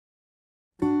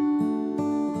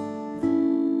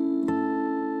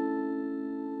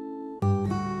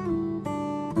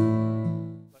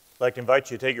I'd like to invite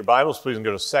you to take your Bibles, please, and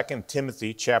go to 2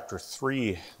 Timothy chapter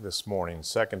 3 this morning.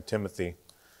 2 Timothy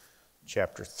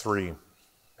chapter 3. I'm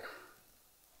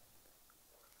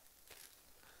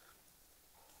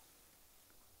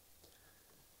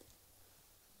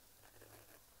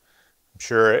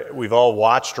sure we've all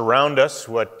watched around us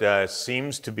what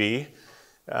seems to be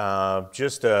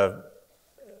just an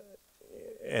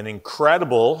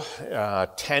incredible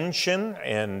tension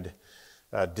and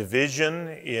division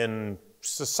in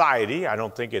society. I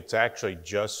don't think it's actually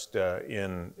just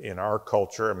in our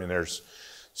culture. I mean, there's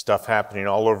stuff happening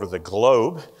all over the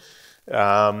globe.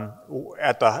 In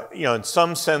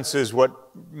some senses,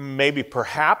 what maybe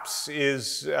perhaps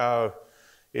is a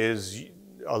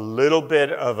little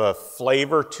bit of a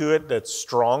flavor to it that's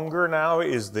stronger now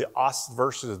is the us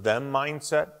versus them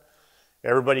mindset.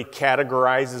 Everybody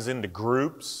categorizes into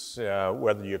groups,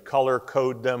 whether you color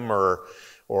code them or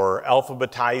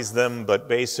alphabetize them, but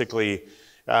basically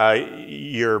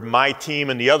you're my team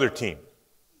and the other team.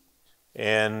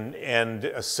 And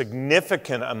a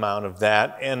significant amount of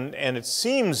that. And it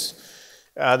seems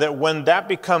that when that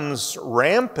becomes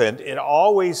rampant, it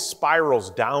always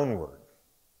spirals downward.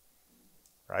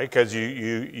 Right? Because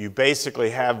you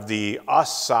basically have the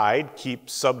us side keep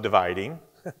subdividing,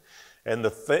 and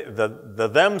the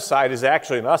them side is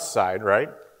actually an us side, right?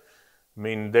 I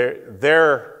mean,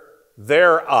 they're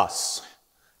us,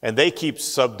 and they keep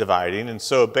subdividing, and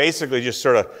so it basically just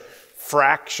sort of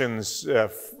fractures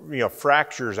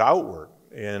outward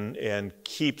and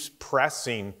keeps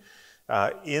pressing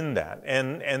in that,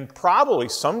 and probably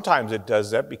sometimes it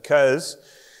does that because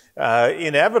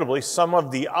inevitably some of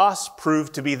the us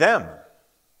prove to be them,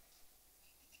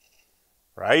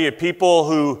 right? You have people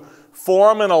who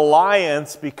form an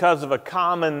alliance because of a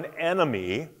common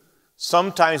enemy,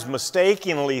 sometimes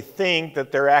mistakenly think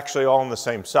that they're actually all on the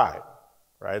same side,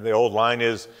 right? The old line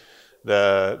is,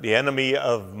 the enemy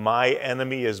of my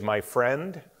enemy is my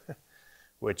friend,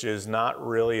 which is not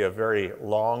really a very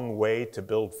long way to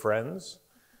build friends,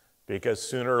 because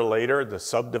sooner or later the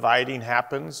subdividing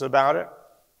happens about it.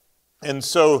 And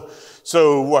so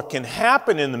what can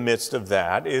happen in the midst of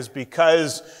that is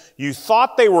because you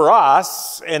thought they were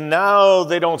us and now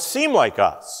they don't seem like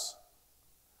us,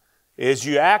 is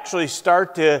you actually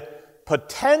start to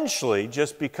potentially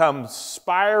just become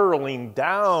spiraling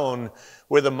down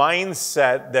with a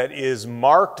mindset that is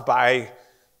marked by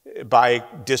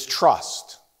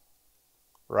distrust,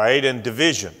 right, and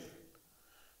division,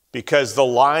 because the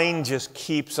line just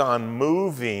keeps on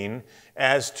moving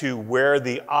as to where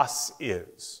the us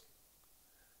is.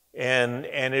 And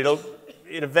it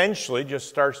eventually just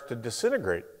starts to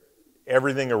disintegrate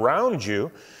everything around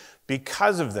you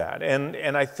because of that.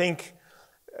 And I think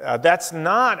that's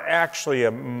not actually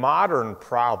a modern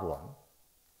problem.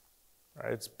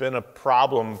 Right? It's been a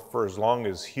problem for as long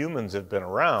as humans have been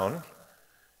around.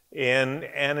 And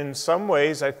in some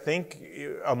ways, I think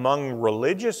among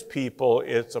religious people,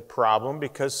 it's a problem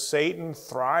because Satan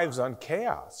thrives on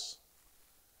chaos.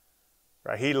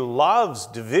 Right? He loves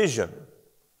division.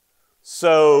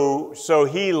 So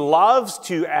he loves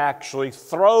to actually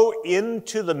throw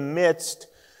into the midst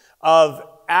of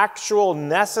actual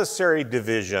necessary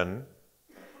division,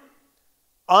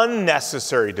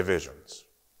 unnecessary divisions.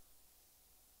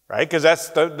 Right? Because that's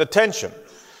the tension.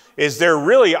 Is there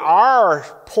really are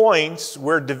points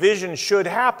where division should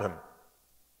happen.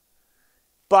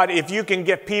 But if you can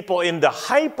get people into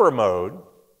hyper mode,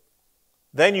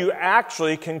 then you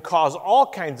actually can cause all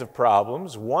kinds of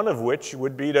problems, one of which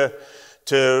would be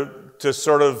to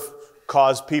sort of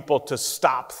cause people to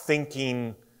stop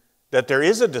thinking that there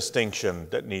is a distinction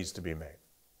that needs to be made.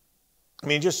 I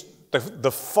mean, just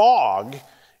the fog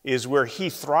is where he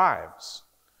thrives.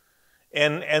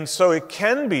 And so it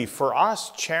can be for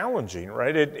us challenging,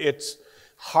 right? It's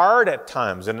hard at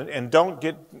times, and don't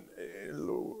get,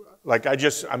 like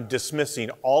I'm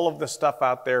dismissing all of the stuff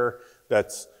out there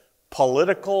that's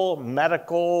political,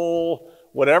 medical,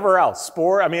 whatever else,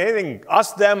 sport, I mean, anything,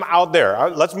 us, them, out there.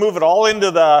 Let's move it all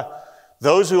into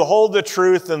those who hold the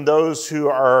truth and those who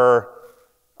are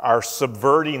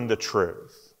subverting the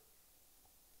truth,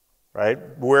 right?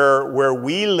 Where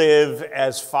we live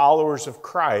as followers of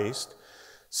Christ,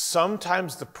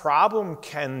 sometimes the problem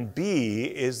can be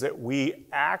is that we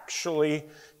actually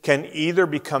can either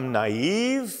become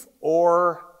naive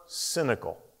or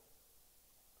cynical.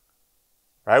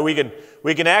 Right? We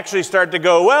can actually start to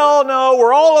go, well, no,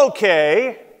 we're all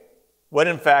okay, when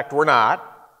in fact we're not.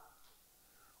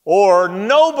 Or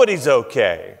nobody's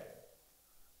okay,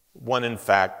 when in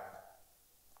fact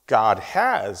God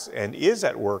has and is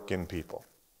at work in people.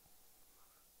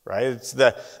 right? It's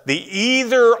the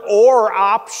either or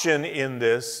option in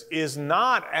this is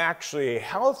not actually a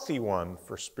healthy one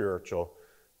for spiritual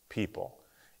people.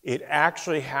 It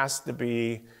actually has to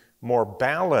be more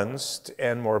balanced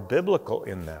and more biblical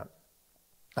in that.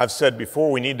 I've said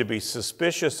before, we need to be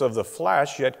suspicious of the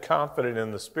flesh, yet confident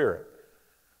in the Spirit.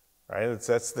 Right?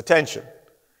 That's the tension.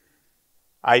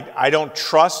 I don't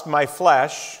trust my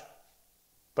flesh,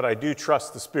 but I do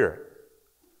trust the Spirit.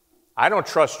 I don't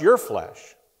trust your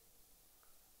flesh,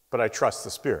 but I trust the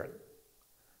Spirit.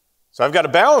 So I've got to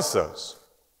balance those.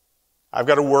 I've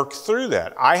got to work through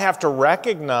that. I have to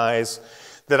recognize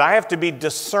that I have to be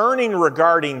discerning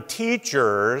regarding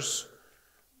teachers,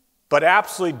 but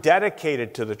absolutely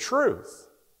dedicated to the truth.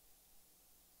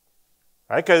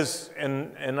 Right? Because,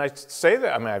 and I say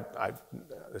that, I mean,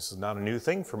 this is not a new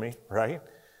thing for me, right?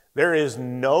 There is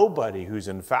nobody who's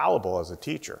infallible as a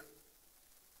teacher.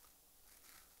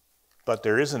 But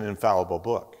there is an infallible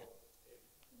book.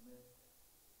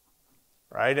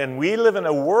 Right? And we live in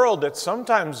a world that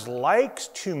sometimes likes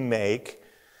to make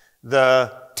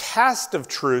the test of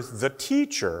truth the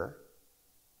teacher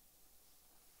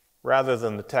rather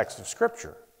than the text of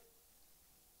Scripture.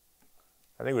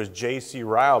 I think it was J.C.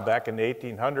 Ryle back in the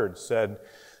 1800s said,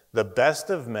 the best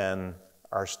of men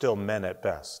are still men at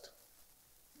best.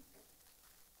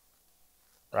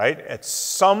 Right? At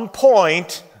some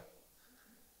point,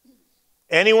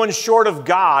 anyone short of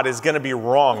God is going to be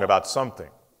wrong about something.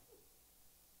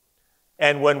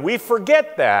 And when we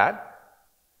forget that,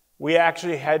 we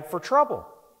actually head for trouble.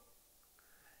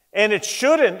 And it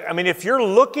shouldn't. I mean, if you're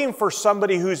looking for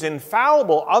somebody who's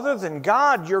infallible other than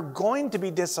God, you're going to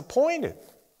be disappointed.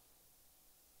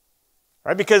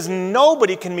 Right? Because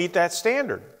nobody can meet that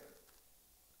standard.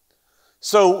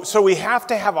 So we have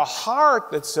to have a heart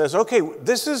that says, okay,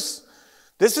 this is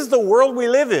the world we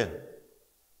live in.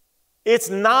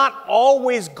 It's not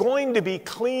always going to be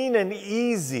clean and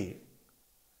easy.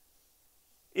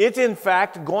 It's, in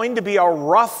fact, going to be a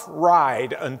rough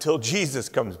ride until Jesus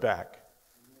comes back.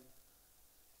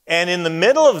 And in the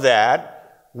middle of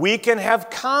that, we can have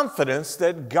confidence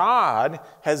that God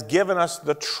has given us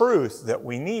the truth that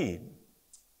we need.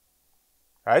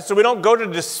 All right? So we don't go to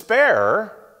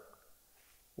despair,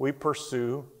 we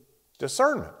pursue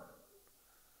discernment.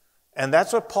 And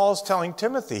that's what Paul's telling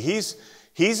Timothy.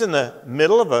 He's in the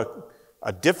middle of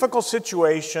a difficult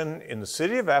situation in the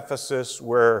city of Ephesus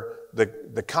where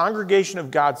the congregation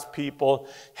of God's people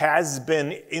has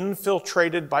been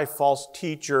infiltrated by false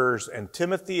teachers, and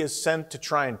Timothy is sent to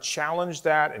try and challenge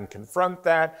that and confront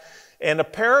that. And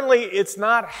apparently it's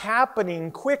not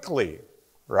happening quickly,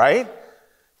 right?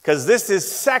 Because this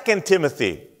is 2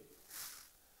 Timothy.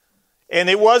 And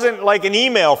it wasn't like an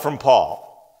email from Paul.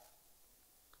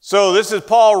 So this is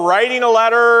Paul writing a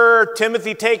letter,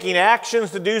 Timothy taking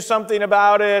actions to do something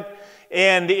about it,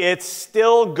 and it's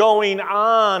still going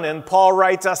on. And Paul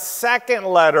writes a second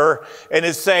letter and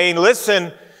is saying,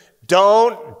 listen,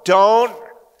 don't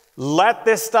let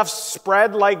this stuff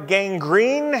spread like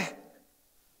gangrene,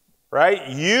 right?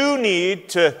 You need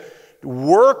to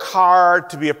work hard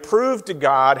to be approved to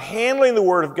God, handling the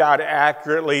Word of God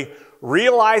accurately,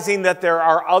 realizing that there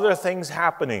are other things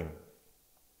happening.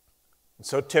 And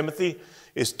so Timothy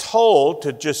is told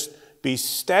to just be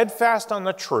steadfast on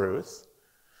the truth,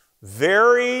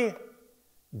 very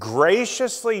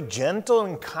graciously gentle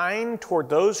and kind toward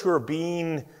those who are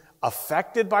being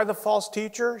affected by the false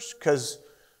teachers,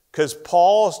 because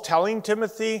Paul is telling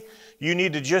Timothy, you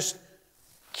need to just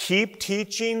keep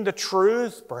teaching the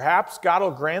truth. Perhaps God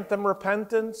will grant them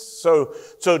repentance. So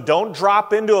don't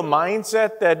drop into a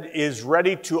mindset that is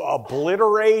ready to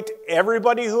obliterate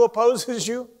everybody who opposes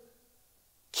you.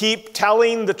 Keep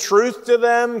telling the truth to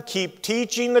them. Keep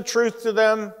teaching the truth to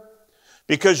them.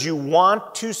 Because you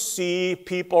want to see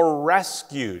people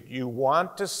rescued. You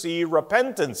want to see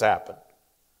repentance happen.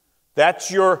 That's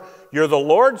you're the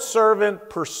Lord's servant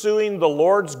pursuing the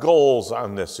Lord's goals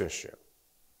on this issue.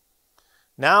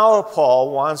 Now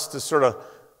Paul wants to sort of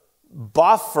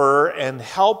buffer and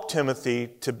help Timothy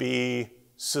to be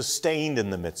sustained in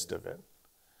the midst of it.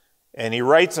 And he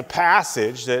writes a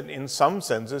passage that in some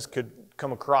senses could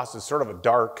come across as sort of a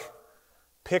dark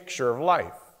picture of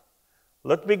life.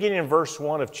 Look beginning in verse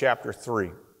 1 of chapter 3.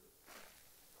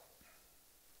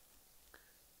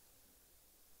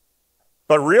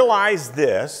 But realize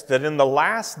this, that in the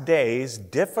last days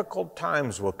difficult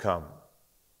times will come.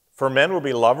 For men will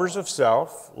be lovers of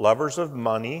self, lovers of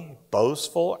money,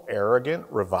 boastful, arrogant,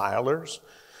 revilers,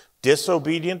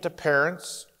 disobedient to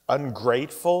parents,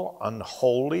 ungrateful,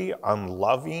 unholy,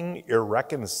 unloving,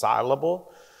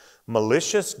 irreconcilable,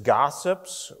 malicious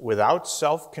gossips, without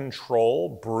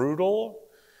self-control, brutal,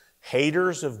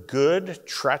 haters of good,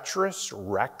 treacherous,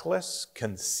 reckless,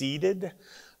 conceited,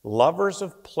 lovers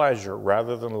of pleasure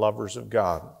rather than lovers of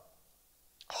God,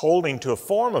 holding to a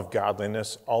form of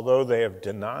godliness, although they have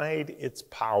denied its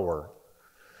power.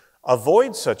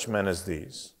 Avoid such men as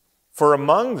these, for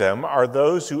among them are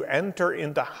those who enter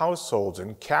into households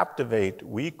and captivate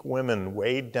weak women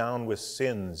weighed down with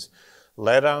sins,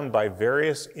 led on by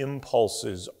various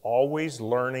impulses, always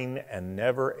learning and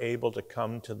never able to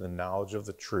come to the knowledge of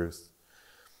the truth.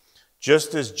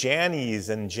 Just as Jannes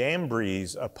and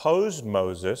Jambres opposed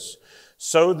Moses,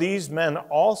 so these men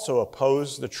also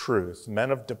oppose the truth,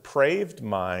 men of depraved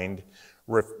mind,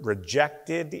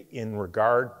 rejected in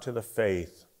regard to the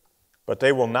faith. But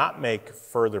they will not make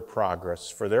further progress,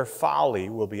 for their folly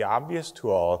will be obvious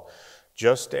to all,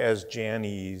 just as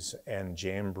Jannes and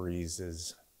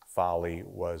Jambres' folly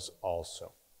was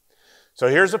also. So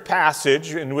here's a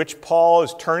passage in which Paul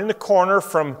is turning the corner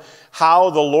from how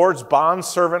the Lord's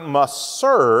bondservant must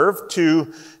serve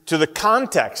to the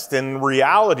context and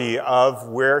reality of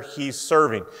where he's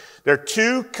serving. There are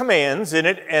two commands in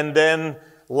it, and then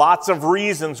lots of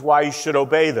reasons why you should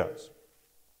obey those.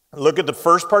 Look at the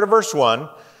first part of verse 1.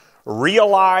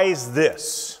 Realize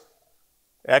this.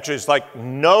 Actually, it's like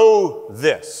know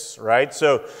this, right?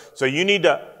 So you need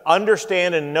to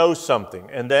understand and know something.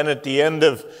 And then at the end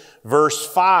of verse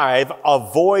 5,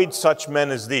 avoid such men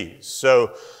as these.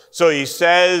 So he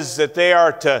says that they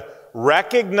are to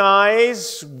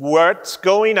recognize what's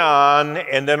going on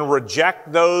and then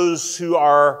reject those who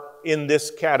are in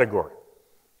this category.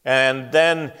 And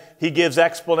then he gives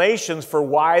explanations for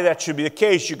why that should be the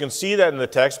case. You can see that in the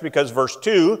text because verse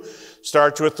 2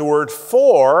 starts with the word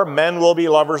for, men will be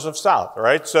lovers of self,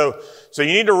 right? So you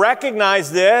need to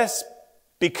recognize this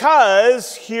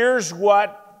because here's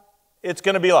what it's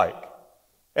going to be like.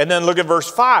 And then look at verse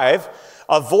 5.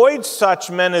 Avoid such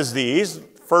men as these,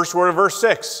 first word of verse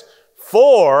 6,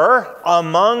 for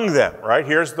among them, right?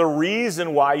 Here's the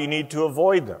reason why you need to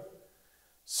avoid them.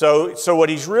 So what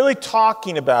he's really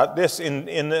talking about, this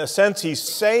in a sense he's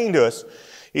saying to us,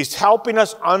 he's helping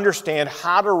us understand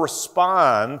how to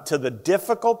respond to the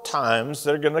difficult times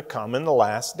that are going to come in the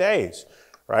last days.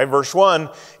 Right? Verse 1,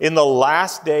 in the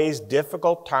last days,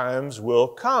 difficult times will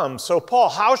come. So Paul,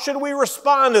 how should we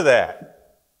respond to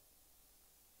that?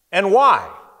 And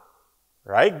why?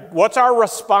 Right? What's our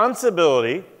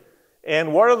responsibility?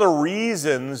 And what are the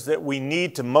reasons that we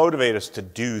need to motivate us to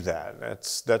do that?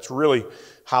 That's really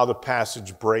how the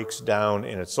passage breaks down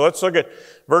in it. So let's look at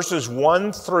verses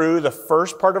 1 through the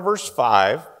first part of verse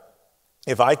 5.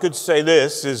 If I could say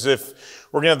this, is if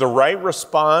we're going to have the right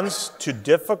response to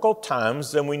difficult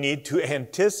times, then we need to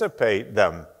anticipate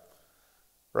them.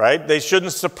 Right? They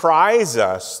shouldn't surprise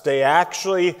us. They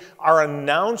actually are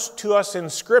announced to us in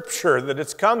Scripture that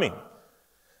it's coming.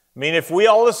 I mean, if we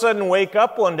all of a sudden wake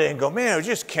up one day and go, man,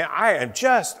 I am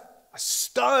just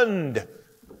stunned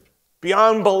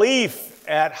beyond belief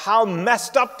at how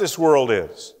messed up this world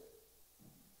is.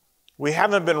 We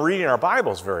haven't been reading our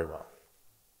Bibles very well,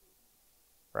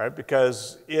 right?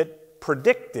 Because it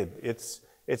predicted,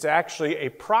 it's actually a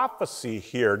prophecy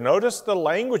here. Notice the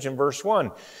language in verse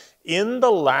 1. In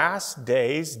the last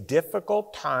days,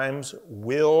 difficult times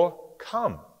will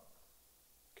come.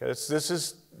 Okay, this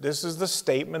is the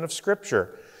statement of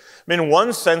Scripture. I mean, in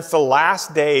one sense, the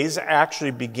last days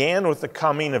actually began with the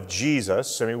coming of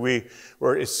Jesus. I mean,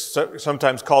 it's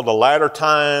sometimes called the latter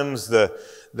times,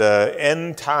 the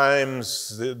end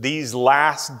times, these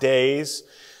last days.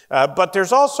 But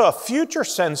there's also a future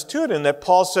sense to it in that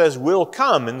Paul says will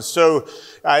come. And so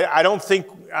I don't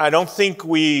think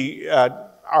we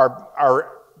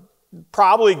are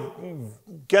probably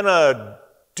going to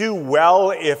do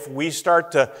well if we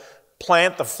start to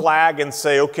plant the flag and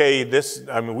say, okay,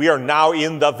 we are now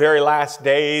in the very last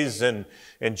days and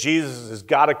Jesus has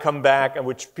got to come back, and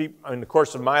which in the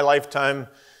course of my lifetime,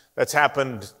 that's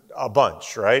happened a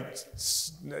bunch, right?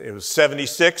 It was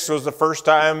 76 was the first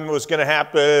time it was going to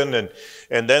happen,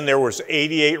 and then there was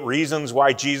 88 Reasons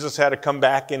Why Jesus Had to Come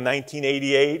Back in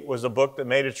 1988 was a book that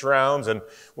made its rounds, and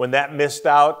when that missed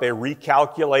out, they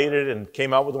recalculated and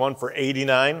came out with one for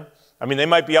 89. I mean, they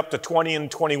might be up to 20 and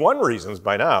 21 reasons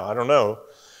by now. I don't know.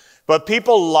 But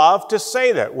people love to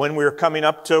say that when we were coming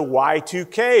up to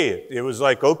Y2K. It was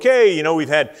like, okay, we've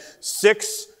had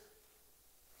 6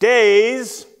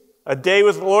 days. A day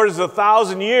with the Lord is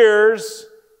 1,000 years.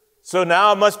 So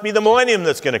now it must be the millennium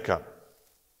that's going to come.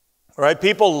 All right?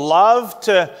 People love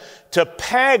to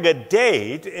peg a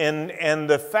date. And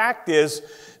the fact is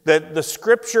that the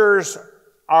Scriptures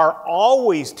are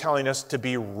always telling us to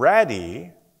be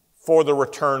ready for the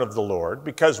return of the Lord,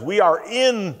 because we are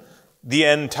in the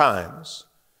end times.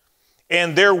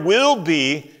 And there will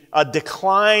be a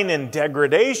decline and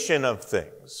degradation of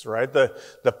things, right?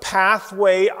 The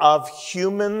pathway of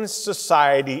human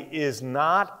society is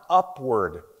not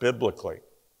upward biblically.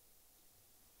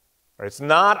 It's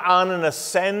not on an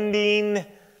ascending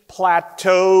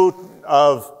plateau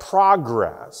of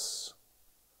progress,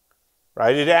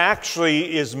 right? It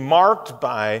actually is marked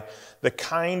by the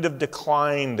kind of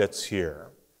decline that's here.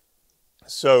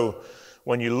 So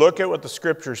when you look at what the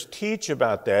scriptures teach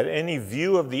about that, any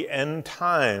view of the end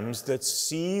times that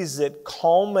sees it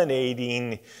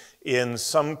culminating in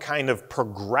some kind of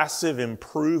progressive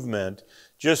improvement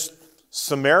just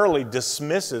summarily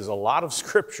dismisses a lot of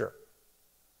scripture,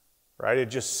 right? It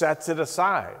just sets it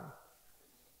aside.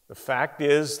 The fact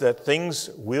is that things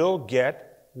will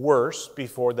get worse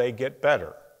before they get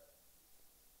better.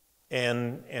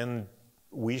 And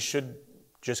we should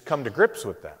just come to grips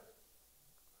with that.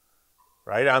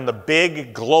 Right? On the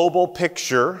big global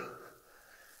picture,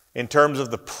 in terms of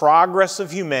the progress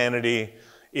of humanity,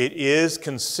 it is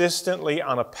consistently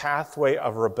on a pathway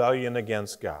of rebellion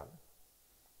against God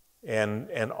and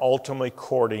ultimately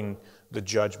courting the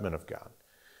judgment of God.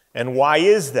 And why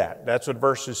is that? That's what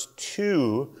verses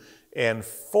 2 and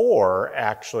 4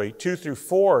 actually, 2 through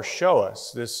 4 show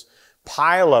us, this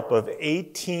pileup of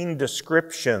 18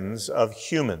 descriptions of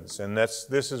humans. And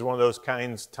this is one of those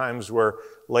times where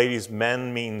ladies,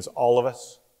 men means all of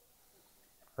us,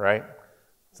 right?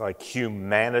 It's like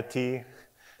humanity,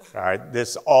 all right?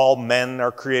 This, all men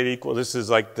are created equal. This is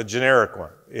like the generic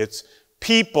one. It's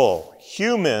people,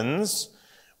 humans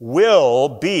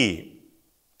will be.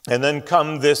 And then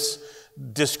come this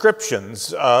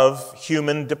descriptions of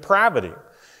human depravity.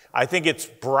 I think it's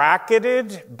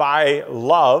bracketed by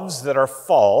loves that are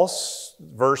false.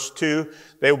 Verse 2,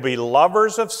 they will be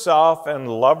lovers of self and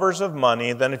lovers of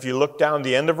money. Then if you look down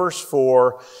the end of verse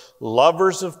 4,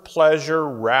 lovers of pleasure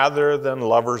rather than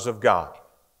lovers of God.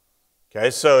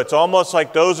 Okay, so it's almost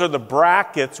like those are the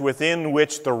brackets within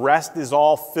which the rest is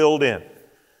all filled in.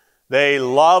 They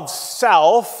love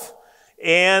self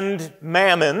and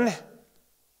mammon,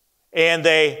 and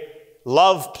they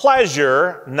love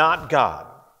pleasure, not God.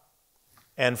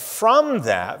 And from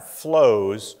that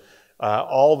flows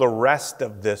all the rest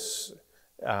of this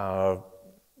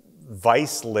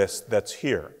vice list that's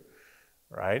here,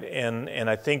 right? And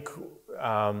I think,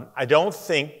 I don't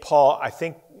think Paul, I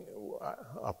think,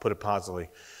 I'll put it positively.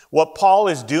 What Paul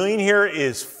is doing here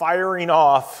is firing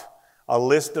off a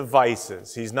list of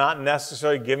vices. He's not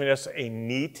necessarily giving us a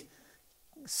neat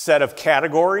set of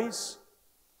categories,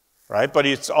 right? But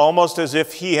it's almost as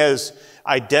if he has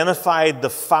identified the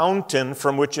fountain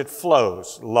from which it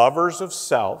flows. Lovers of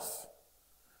self,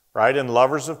 right? And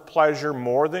lovers of pleasure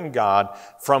more than God.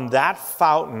 From that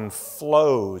fountain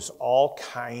flows all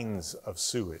kinds of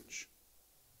sewage,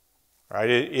 right?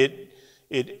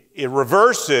 It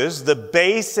reverses the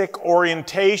basic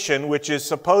orientation which is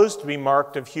supposed to be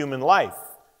marked of human life.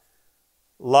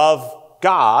 Love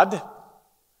God,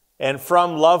 and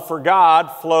from love for God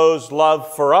flows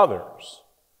love for others.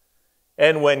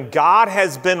 And when God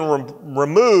has been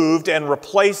removed and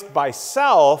replaced by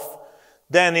self,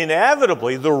 then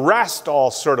inevitably the rest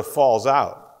all sort of falls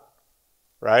out,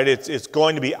 right? It's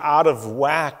going to be out of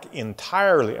whack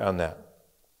entirely on that.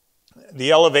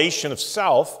 The elevation of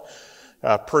self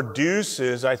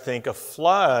produces, I think, a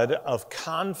flood of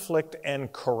conflict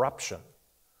and corruption.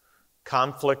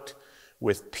 Conflict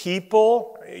with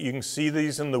people. You can see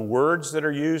these in the words that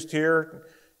are used here,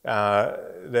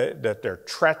 that they're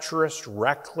treacherous,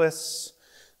 reckless,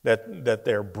 that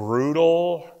they're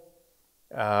brutal,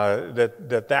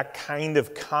 that kind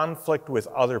of conflict with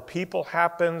other people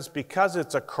happens because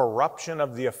it's a corruption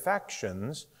of the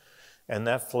affections, and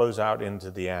that flows out into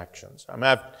the actions. I mean,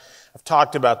 I've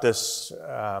talked about this,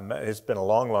 it's been a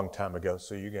long, long time ago,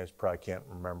 so you guys probably can't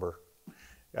remember.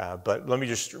 But let me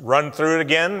just run through it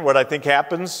again, what I think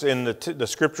happens in the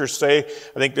scriptures say.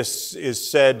 I think this is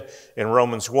said in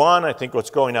Romans 1. I think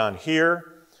what's going on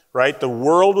here, right? The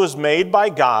world was made by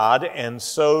God, and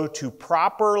so to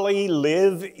properly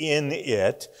live in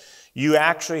it, you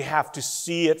actually have to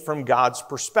see it from God's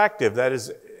perspective. That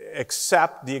is,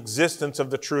 accept the existence of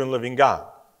the true and living God.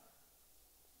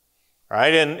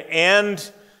 Right?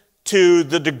 And to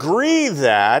the degree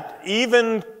that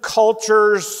even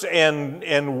cultures and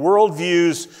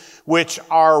worldviews which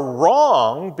are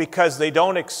wrong because they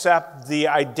don't accept the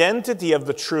identity of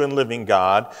the true and living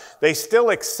God, they still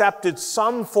accepted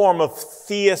some form of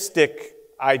theistic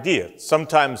idea.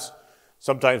 Sometimes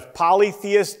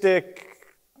polytheistic,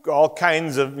 all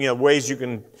kinds of ways you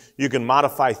can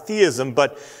modify theism,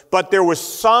 but there was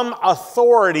some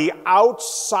authority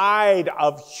outside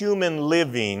of human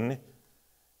living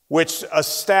which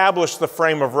establish the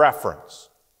frame of reference.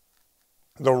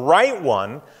 The right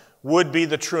one would be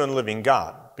the true and living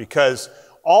God, because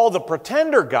all the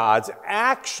pretender gods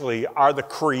actually are the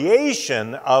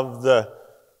creation of the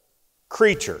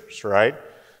creatures, right?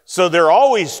 So they're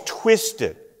always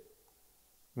twisted.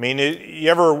 I mean, you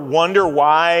ever wonder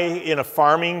why in a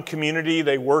farming community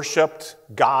they worshiped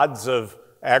gods of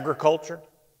agriculture?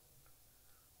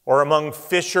 Or among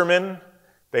fishermen,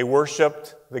 they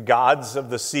worshiped the gods of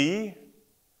the sea?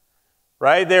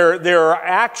 Right? They're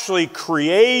actually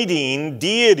creating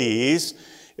deities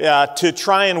to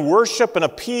try and worship and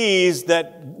appease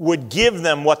that would give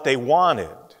them what they wanted.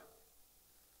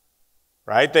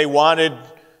 Right? They wanted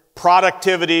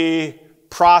productivity,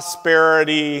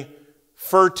 prosperity,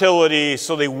 fertility,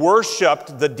 so they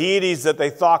worshiped the deities that they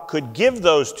thought could give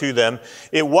those to them.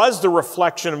 It was the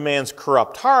reflection of man's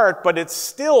corrupt heart, but it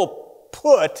still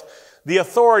put the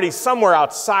authority somewhere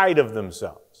outside of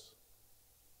themselves.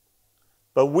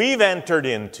 But we've entered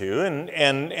into,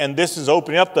 and this is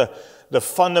opening up the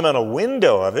fundamental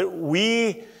window of it,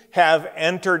 we have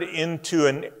entered into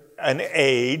an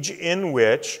age in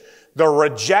which the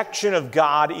rejection of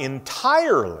God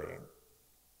entirely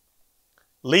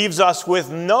leaves us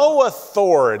with no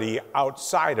authority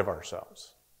outside of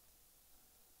ourselves.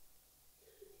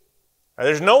 Now,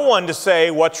 there's no one to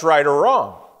say what's right or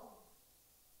wrong.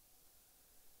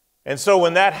 And so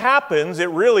when that happens, it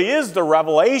really is the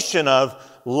revelation of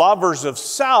lovers of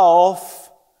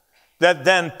self that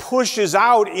then pushes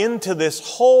out into this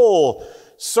whole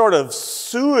sort of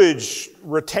sewage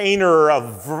retainer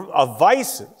of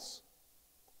vices.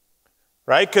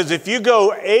 Right? Because if you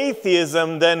go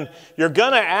atheism, then you're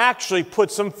going to actually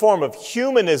put some form of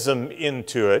humanism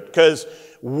into it, because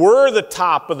we're the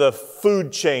top of the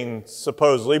food chain,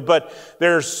 supposedly, but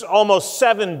there's almost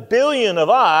 7 billion of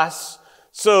us,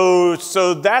 so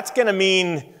that's going to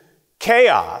mean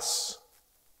chaos.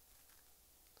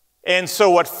 And so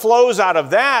what flows out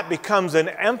of that becomes an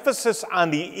emphasis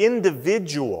on the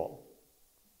individual.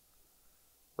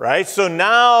 Right? So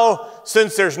now,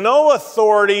 since there's no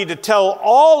authority to tell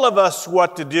all of us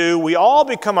what to do, we all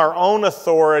become our own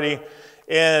authority.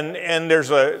 And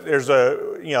there's a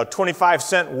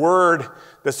 25-cent word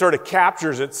that sort of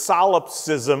captures it.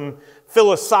 Solipsism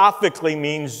philosophically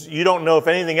means you don't know if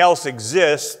anything else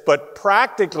exists, but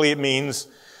practically it means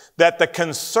that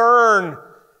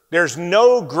there's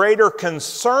no greater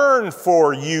concern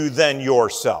for you than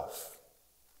yourself.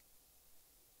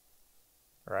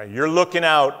 Right? You're looking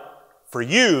out for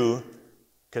you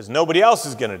because nobody else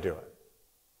is going to do it.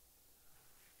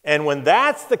 And when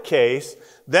that's the case,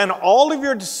 then all of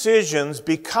your decisions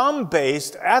become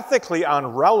based ethically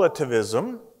on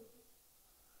relativism,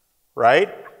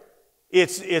 right?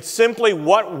 It's simply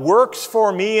what works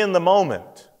for me in the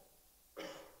moment.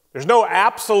 There's no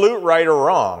absolute right or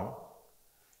wrong.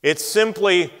 It's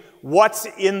simply what's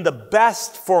in the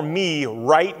best for me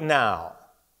right now.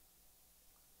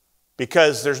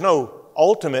 Because there's no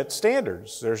ultimate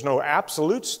standards. There's no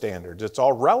absolute standards. It's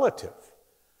all relative.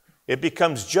 It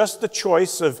becomes just the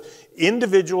choice of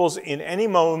individuals in any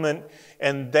moment,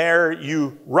 and there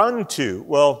you run to.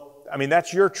 Well, I mean,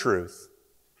 that's your truth.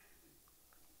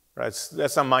 Right?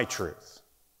 That's not my truth.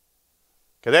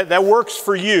 Okay, that works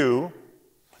for you.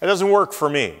 It doesn't work for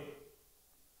me.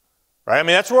 Right? I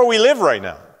mean, that's where we live right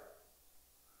now.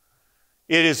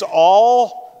 It is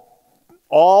all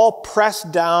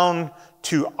pressed down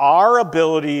to our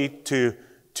ability to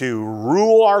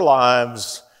rule our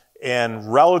lives,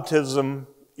 and relativism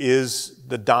is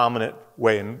the dominant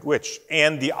way in which.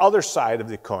 And the other side of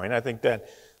the coin, I think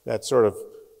that sort of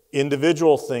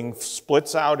individual thing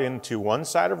splits out into one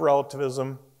side of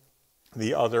relativism,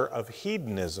 the other of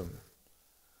hedonism,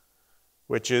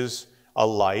 which is a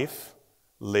life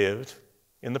lived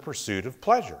in the pursuit of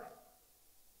pleasure.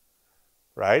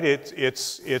 Right?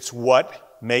 It's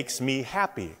what makes me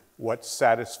happy, what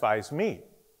satisfies me.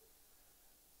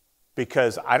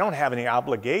 Because I don't have any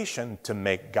obligation to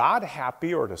make God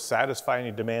happy or to satisfy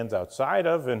any demands outside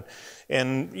of.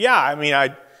 And yeah, I mean,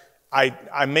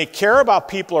 I may care about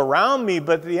people around me,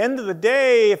 but at the end of the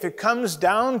day, if it comes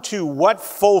down to what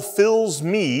fulfills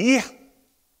me,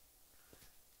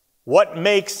 what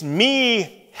makes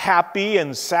me happy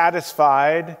and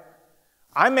satisfied,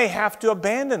 I may have to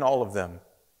abandon all of them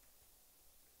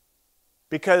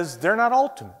because they're not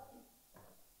ultimate.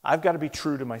 I've got to be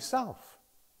true to myself.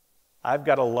 I've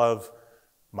got to love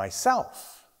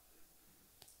myself.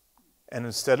 And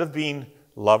instead of being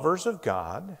lovers of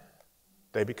God,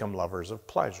 they become lovers of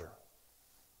pleasure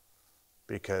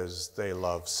because they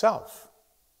love self.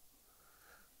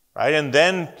 right? And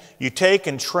then you take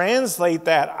and translate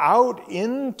that out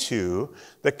into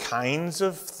the kinds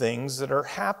of things that are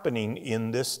happening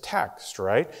in this text,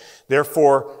 right?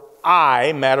 Therefore,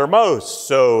 I matter most.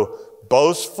 So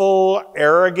boastful,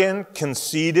 arrogant,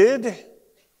 conceited,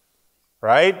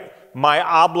 right? My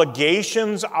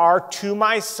obligations are to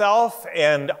myself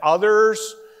and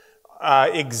others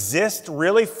exist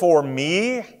really for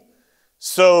me.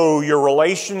 So your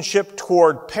relationship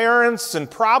toward parents, and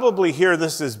probably here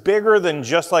this is bigger than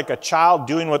just like a child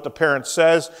doing what the parent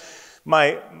says.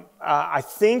 I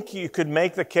think you could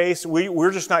make the case,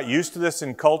 we're just not used to this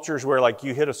in cultures where like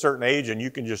you hit a certain age and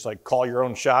you can just like call your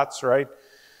own shots, right?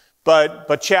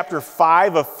 But chapter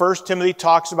 5 of 1 Timothy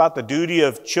talks about the duty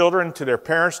of children to their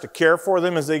parents to care for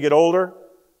them as they get older,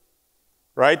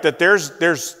 right? That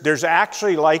there's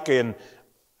actually like an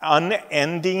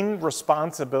unending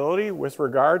responsibility with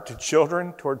regard to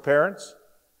children toward parents.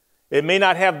 It may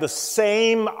not have the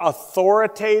same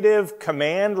authoritative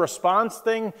command response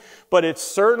thing, but it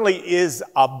certainly is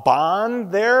a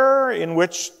bond there in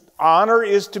which honor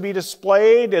is to be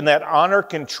displayed, and that honor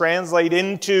can translate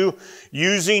into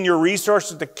using your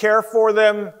resources to care for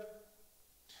them.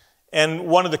 And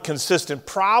one of the consistent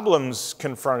problems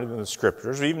confronted in the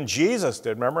scriptures, even Jesus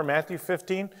did, remember Matthew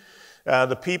 15?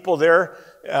 The people there,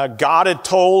 God had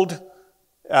told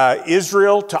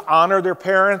Israel to honor their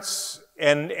parents,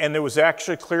 and it was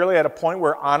actually clearly at a point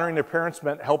where honoring their parents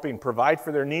meant helping provide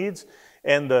for their needs.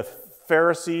 And the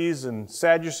Pharisees and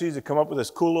Sadducees had come up with this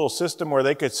cool little system where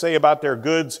they could say about their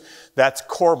goods, that's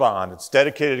korban, it's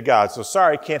dedicated to God. So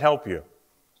sorry, can't help you.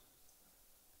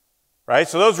 Right?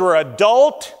 So those were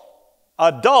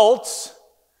adults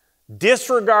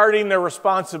disregarding their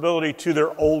responsibility to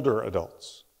their older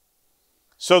adults.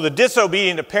 So the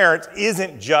disobedient to parents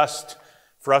isn't just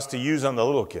for us to use on the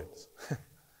little kids.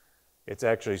 It's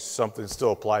actually something that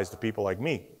still applies to people like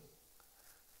me.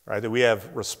 Right? That we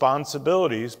have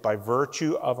responsibilities by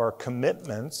virtue of our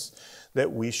commitments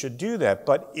that we should do that.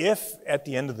 But if at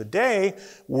the end of the day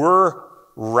we're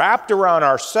wrapped around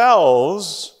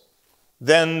ourselves,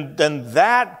 then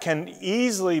that can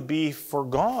easily be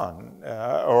forgone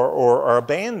or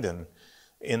abandoned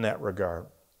in that regard.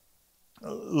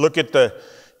 Look at the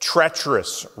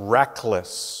treacherous,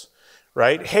 reckless,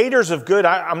 right? Haters of good,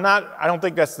 I don't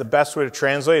think that's the best way to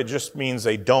translate it. It just means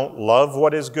they don't love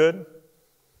what is good,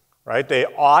 right? They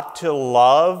ought to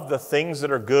love the things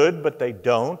that are good, but they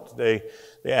don't. They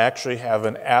actually have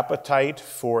an appetite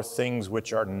for things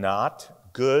which are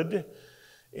not good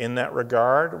in that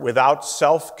regard. Without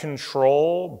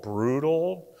self-control,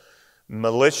 brutal,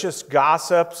 malicious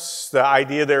gossips. The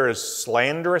idea there is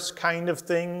slanderous kind of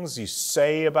things you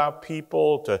say about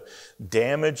people to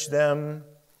damage them.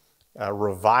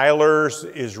 Revilers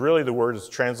is really the word is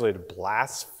translated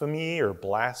blasphemy or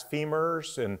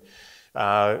blasphemers. And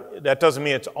that doesn't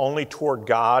mean it's only toward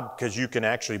God, because you can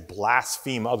actually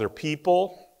blaspheme other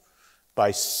people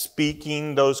by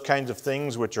speaking those kinds of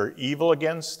things which are evil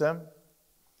against them.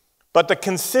 But the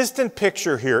consistent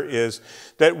picture here is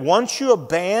that once you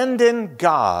abandon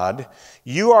God,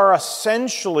 you are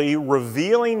essentially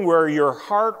revealing where your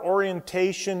heart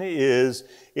orientation is.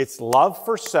 It's love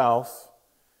for self,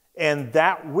 and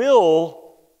that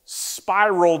will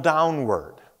spiral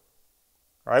downward.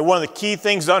 All right? One of the key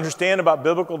things to understand about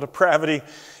biblical depravity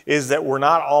is that we're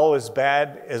not all as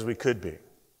bad as we could be.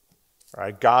 All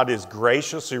right? God is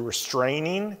graciously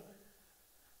restraining.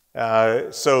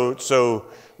 So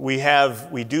we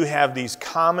do have these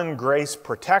common grace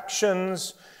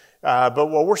protections, but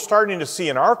what we're starting to see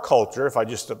in our culture, if I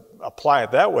just apply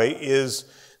it that way, is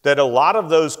that a lot of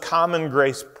those common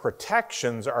grace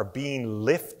protections are being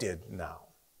lifted now,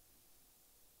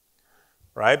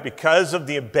 right? Because of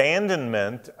the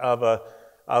abandonment of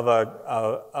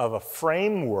a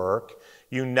framework,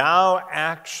 you now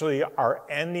actually are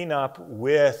ending up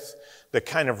with the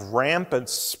kind of rampant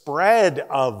spread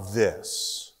of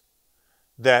this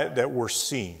that we're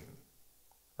seeing,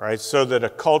 right? So that a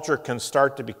culture can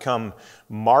start to become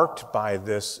marked by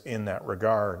this in that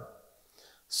regard.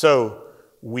 So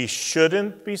we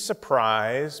shouldn't be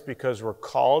surprised, because we're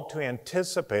called to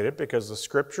anticipate it, because the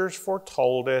Scriptures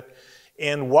foretold it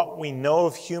in what we know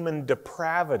of human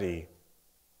depravity,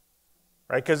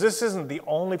 right? Because this isn't the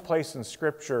only place in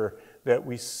Scripture that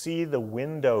we see the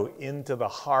window into the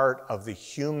heart of the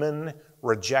human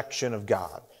rejection of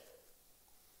God.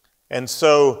 And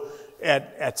so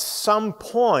at some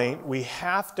point, we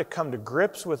have to come to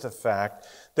grips with the fact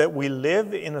that we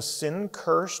live in a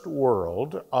sin-cursed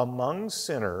world among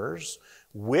sinners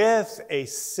with a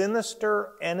sinister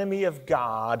enemy of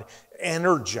God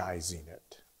energizing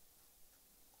it.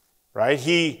 Right?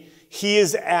 He He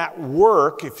is at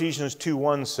work, Ephesians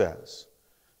 2:1 says,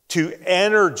 to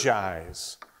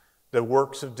energize the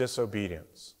works of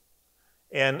disobedience.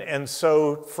 And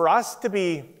so for us to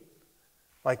be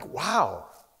like, wow,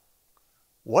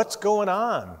 what's going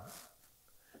on?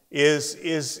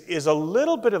 Is a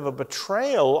little bit of a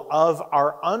betrayal of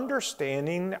our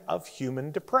understanding of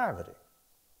human depravity.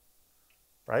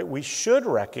 Right? We should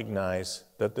recognize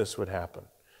that this would happen.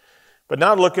 But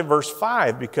now look at verse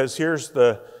 5, because here's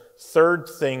the third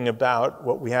thing about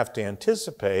what we have to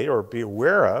anticipate or be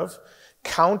aware of: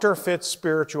 counterfeit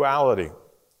spirituality.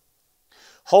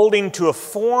 Holding to a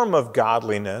form of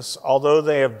godliness, although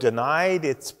they have denied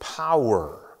its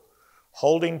power.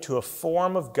 Holding to a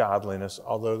form of godliness,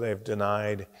 although they have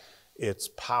denied its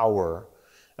power.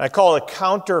 And I call it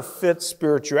counterfeit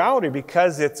spirituality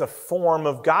because it's a form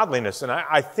of godliness. And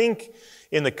I think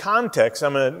in the context,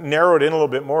 I'm going to narrow it in a little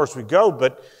bit more as we go,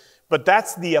 but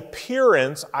that's the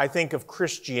appearance, I think, of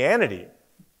Christianity.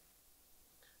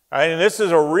 All right, and this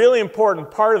is a really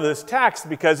important part of this text,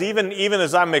 because even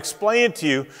as I'm explaining to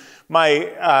you,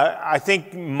 I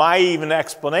think my even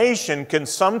explanation can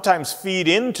sometimes feed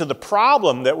into the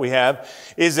problem that we have,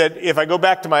 is that if I go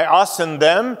back to my us and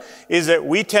them, is that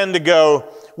we tend to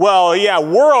go, well, yeah,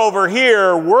 we're over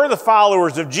here, we're the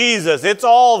followers of Jesus, it's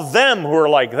all them who are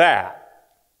like that.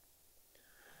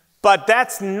 But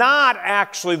that's not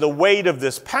actually the weight of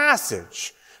this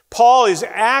passage. Paul is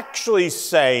actually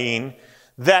saying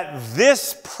that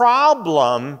this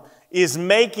problem is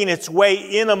making its way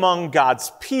in among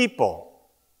God's people.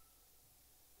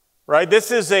 Right? This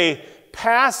is a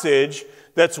passage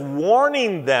that's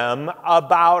warning them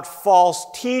about false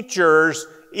teachers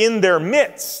in their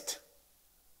midst.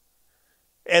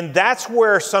 And that's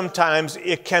where sometimes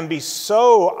it can be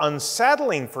so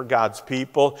unsettling for God's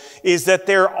people, is that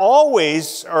they're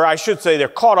always, or I should say they're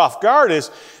caught off guard, is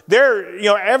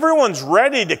everyone's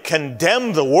ready to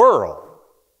condemn the world.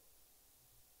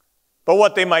 But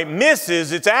what they might miss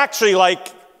is it's actually like,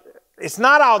 it's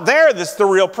not out there that's the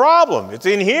real problem. It's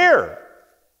in here.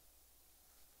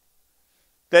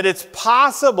 That it's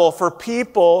possible for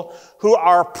people who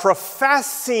are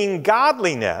professing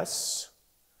godliness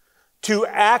to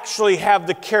actually have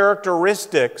the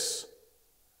characteristics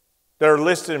that are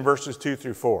listed in verses 2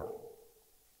 through 4.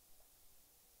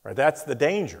 Right? That's the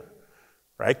danger.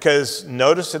 Right? Because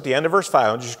notice at the end of verse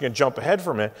 5, I'm just going to jump ahead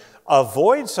for a minute,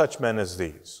 avoid such men as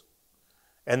these.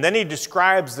 And then he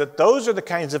describes that those are the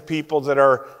kinds of people that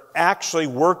are actually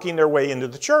working their way into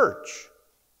the church.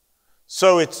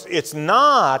 So it's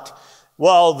not,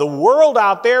 well, the world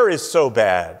out there is so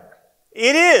bad.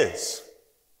 It is.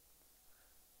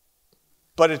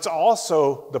 But it's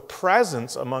also the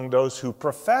presence among those who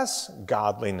profess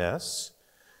godliness,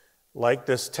 like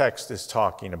this text is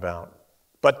talking about,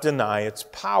 but deny its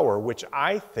power, which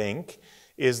I think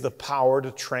is the power to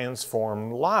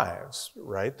transform lives,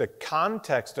 right? The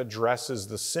context addresses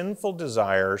the sinful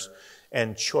desires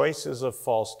and choices of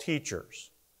false teachers.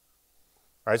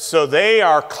 Right? So they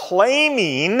are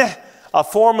claiming a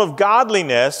form of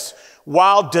godliness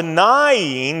while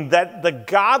denying that the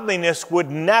godliness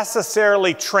would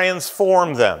necessarily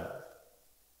transform them.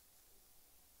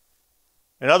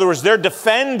 In other words, they're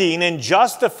defending and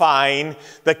justifying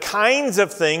the kinds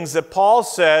of things that Paul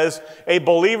says a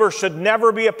believer should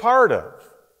never be a part of.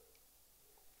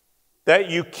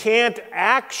 That you can't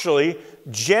actually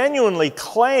genuinely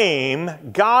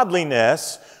claim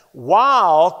godliness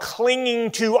while clinging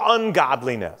to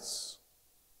ungodliness.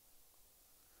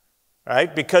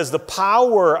 Right? Because the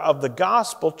power of the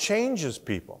gospel changes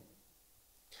people.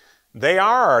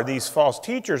 These false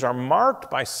teachers are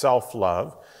marked by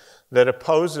self-love that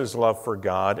opposes love for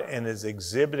God and is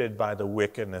exhibited by the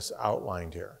wickedness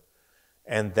outlined here.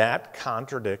 And that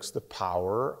contradicts the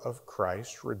power of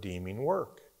Christ's redeeming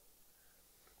work.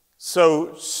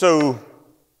 So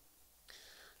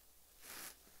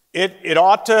it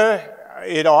ought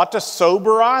to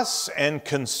sober us and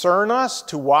concern us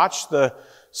to watch the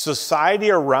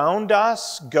society around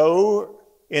us go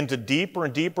into deeper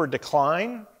and deeper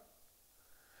decline.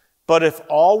 But if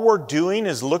all we're doing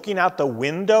is looking out the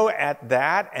window at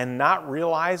that and not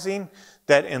realizing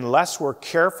that unless we're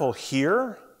careful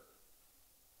here,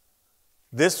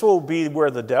 this will be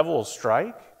where the devil will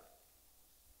strike.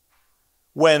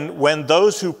 When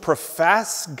those who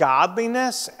profess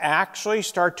godliness actually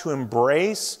start to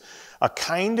embrace a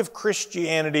kind of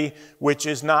Christianity which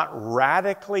is not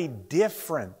radically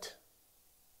different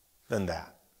than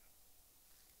that.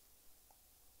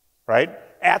 Right?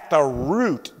 At the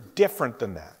root, different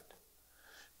than that.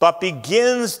 But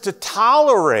begins to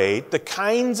tolerate the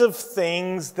kinds of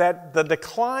things that the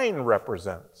decline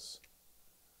represents.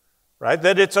 right?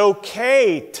 That it's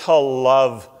okay to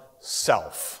love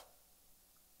self.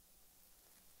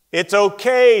 It's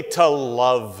okay to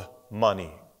love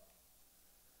money.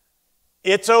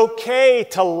 It's okay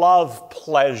to love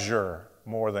pleasure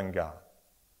more than God.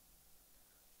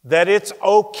 That it's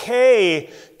okay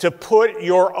to put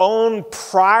your own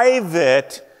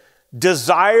private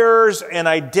desires and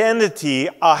identity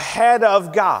ahead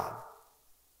of God.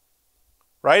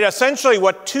 Right? Essentially,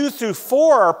 what 2 through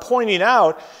 4 are pointing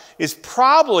out is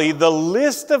probably the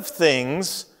list of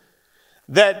things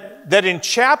that in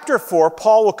chapter 4,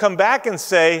 Paul will come back and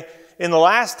say, in the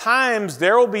last times,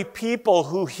 there will be people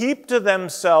who heap to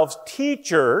themselves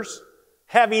teachers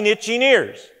having itching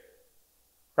ears.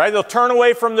 Right? They'll turn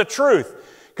away from the truth.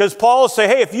 Because Paul will say,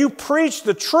 hey, if you preach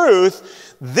the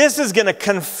truth, this is going to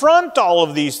confront all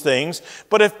of these things.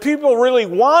 But if people really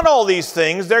want all these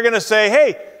things, they're going to say,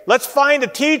 hey, let's find a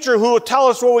teacher who will tell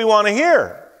us what we want to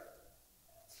hear.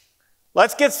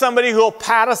 Let's get somebody who will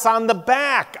pat us on the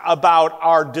back about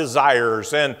our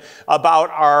desires and about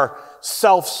our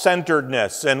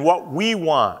self-centeredness and what we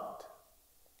want.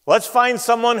 Let's find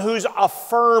someone who's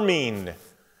affirming.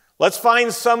 Let's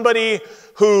find somebody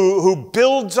who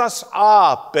builds us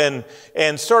up and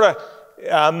sort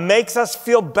of makes us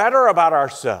feel better about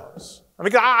ourselves.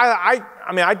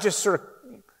 I just sort of,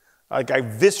 I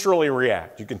viscerally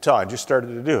react. You can tell I just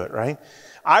started to do it, right?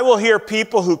 I will hear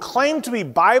people who claim to be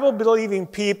Bible-believing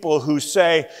people who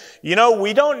say, you know,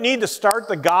 we don't need to start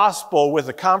the gospel with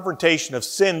a confrontation of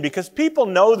sin because people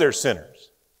know they're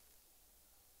sinners.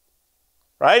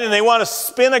 Right? And they want to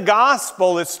spin a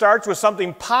gospel that starts with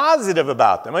something positive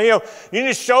about them. You need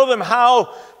to show them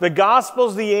how the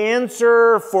gospel's the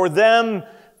answer for them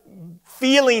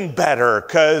feeling better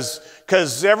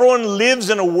because everyone lives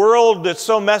in a world that's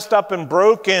so messed up and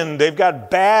broken. They've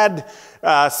got bad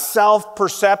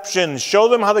self-perception. Show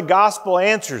them how the gospel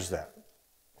answers that.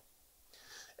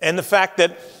 And the fact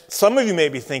that some of you may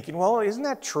be thinking, well, isn't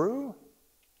that true?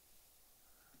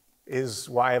 Is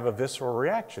why I have a visceral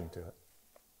reaction to it.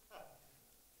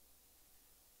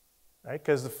 Right?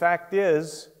 Because the fact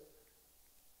is,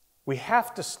 we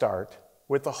have to start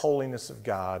with the holiness of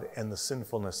God and the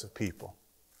sinfulness of people.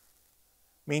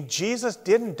 I mean, Jesus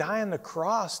didn't die on the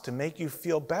cross to make you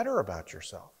feel better about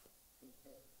yourself.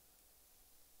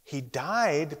 He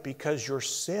died because your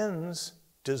sins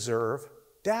deserve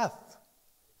death.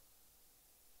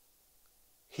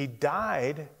 He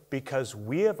died because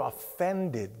we have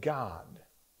offended God.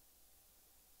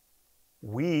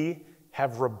 We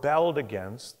have rebelled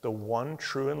against the one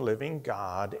true and living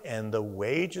God, and the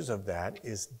wages of that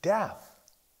is death.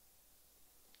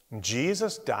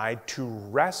 Jesus died to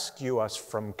rescue us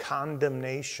from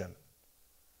condemnation.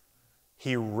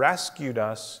 He rescued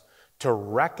us to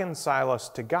reconcile us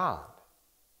to God.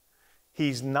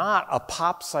 He's not a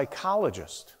pop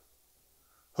psychologist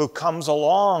who comes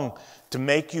along to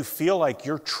make you feel like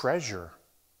you're treasure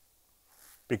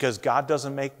because God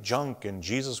doesn't make junk and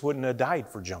Jesus wouldn't have died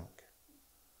for junk.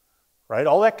 Right?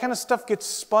 All that kind of stuff gets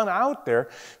spun out there.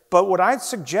 But what I'd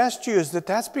suggest to you is that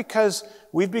that's because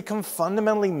we've become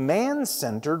fundamentally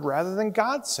man-centered rather than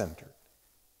God-centered.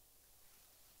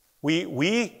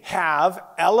 We have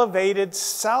elevated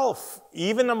self,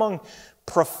 even among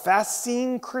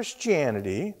professing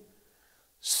Christianity,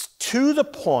 to the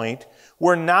point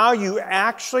where now you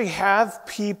actually have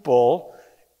people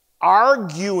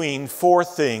arguing for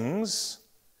things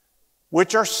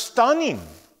which are stunning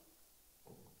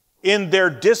in their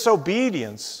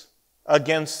disobedience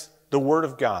against the Word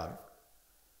of God.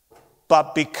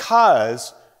 But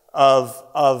because of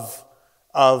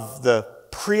the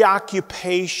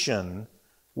preoccupation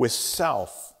with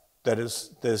self that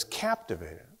is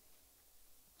captivated.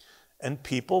 And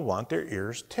people want their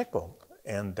ears tickled,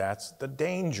 and that's the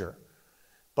danger.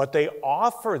 But they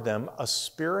offer them a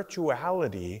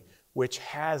spirituality which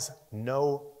has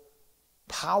no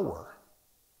power.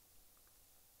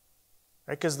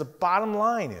 Because the bottom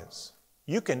line is,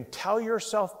 you can tell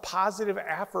yourself positive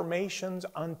affirmations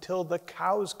until the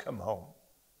cows come home.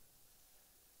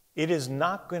 It is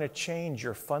not going to change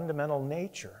your fundamental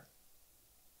nature.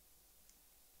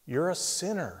 You're a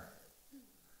sinner.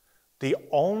 The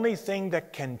only thing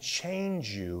that can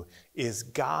change you is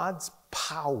God's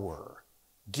power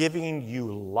giving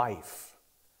you life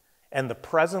and the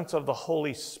presence of the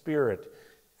Holy Spirit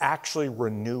actually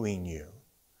renewing you.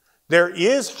 There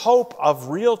is hope of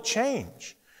real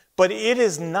change, but it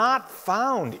is not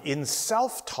found in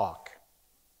self-talk.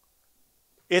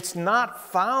 It's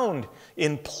not found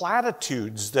in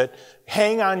platitudes that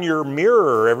hang on your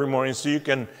mirror every morning so you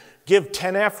can give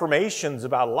 10 affirmations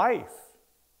about life.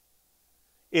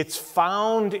 It's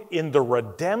found in the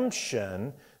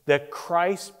redemption that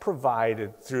Christ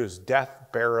provided through his death,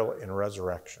 burial, and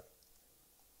resurrection.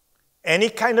 Any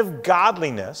kind of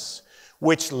godliness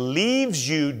which leaves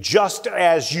you just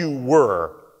as you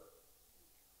were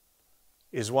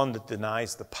is one that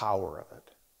denies the power of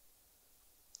it.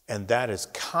 And that has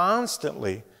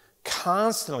constantly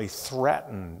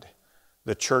threatened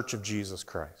the church of Jesus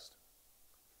Christ.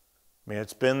 I mean,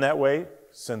 it's been that way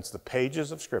since the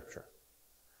pages of Scripture,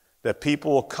 that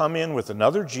people will come in with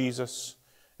another Jesus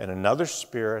and another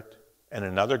Spirit and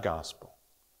another gospel,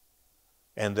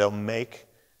 and they'll make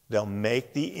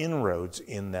the inroads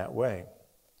in that way.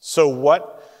 So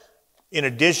what, in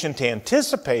addition to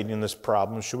anticipating this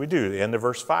problem, should we do? The end of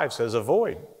verse 5 says,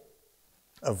 avoid.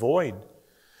 Avoid.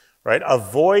 Right?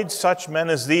 Avoid such men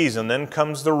as these. And then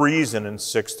comes the reason in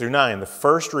 6 through 9. The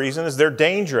first reason is they're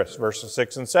dangerous, verses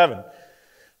 6 and 7.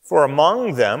 For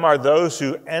among them are those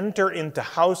who enter into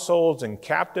households and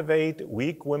captivate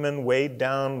weak women weighed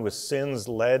down with sins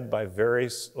led on by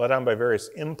various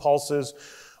impulses,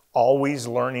 always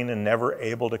learning and never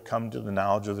able to come to the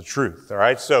knowledge of the truth. All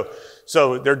right, so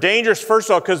they're dangerous, first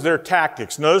of all, because they're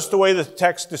tactics. Notice the way the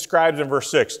text describes in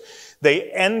verse 6. They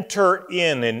enter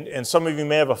in, and some of you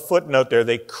may have a footnote there,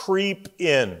 they creep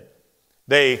in.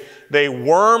 They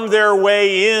worm their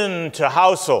way into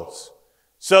households.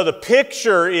 So the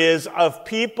picture is of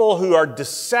people who are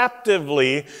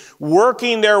deceptively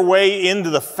working their way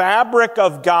into the fabric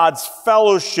of God's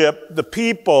fellowship, the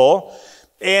people,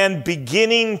 and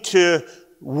beginning to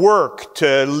work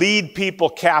to lead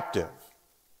people captive,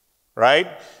 right?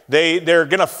 They're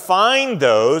going to find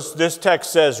those. This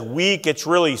text says weak. It's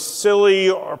really silly,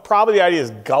 or probably the idea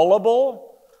is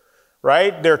gullible,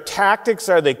 right? Their tactics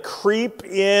are they creep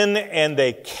in and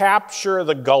they capture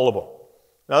the gullible.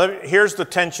 Now, here's the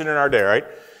tension in our day, right?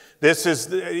 This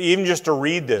is, even just to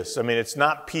read this, I mean, it's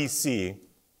not PC,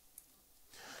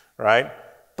 right?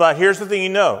 But here's the thing you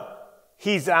know.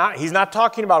 He's not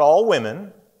talking about all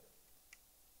women,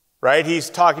 right? He's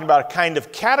talking about a kind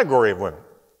of category of women.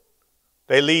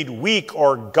 They lead weak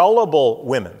or gullible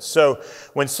women. So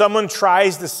when someone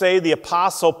tries to say the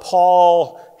Apostle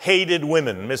Paul hated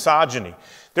women, misogyny,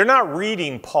 they're not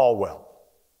reading Paul well.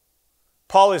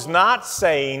 Paul is not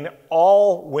saying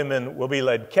all women will be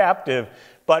led captive,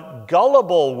 but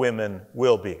gullible women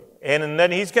will be. And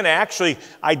then he's going to actually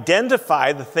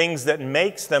identify the things that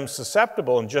makes them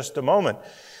susceptible in just a moment.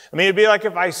 I mean, it'd be like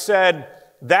if I said,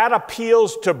 that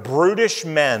appeals to brutish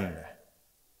men.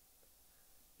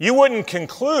 You wouldn't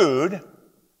conclude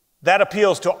that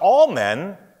appeals to all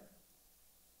men.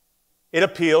 It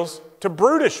appeals to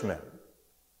brutish men.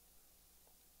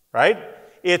 Right?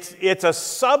 It's a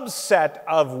subset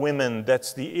of women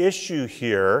that's the issue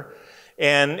here.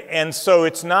 And so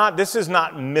this is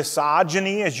not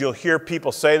misogyny, as you'll hear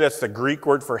people say. That's the Greek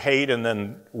word for hate and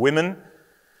then women,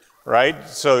 right?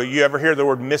 So you ever hear the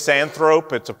word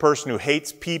misanthrope? It's a person who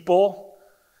hates people.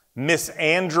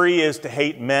 Misandry is to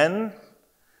hate men,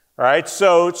 right?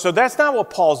 So that's not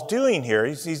what Paul's doing here.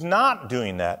 He's not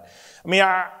doing that. I mean,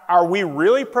 are we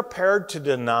really prepared to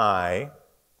deny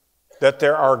that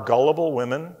there are gullible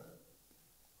women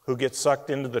who get sucked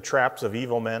into the traps of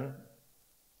evil men?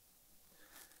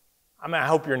 I mean, I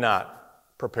hope you're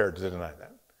not prepared to deny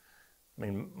that. I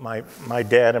mean, my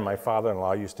dad and my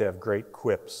father-in-law used to have great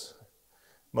quips.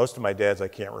 Most of my dad's I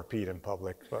can't repeat in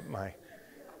public, but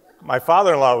my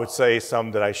father-in-law would say some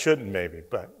that I shouldn't maybe,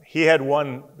 but he had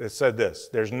one that said this: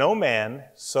 there's no man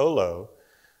so low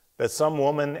that some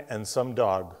woman and some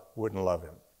dog wouldn't love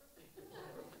him.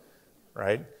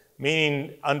 Right?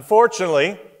 Meaning,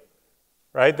 unfortunately,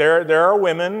 right, there are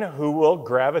women who will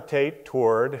gravitate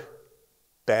toward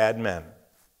bad men.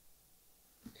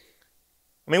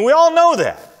 I mean, we all know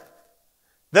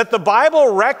that the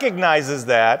Bible recognizes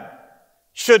that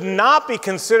should not be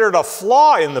considered a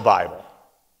flaw in the Bible.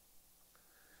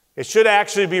 It should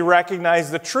actually be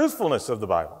recognized the truthfulness of the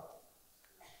Bible.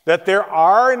 That there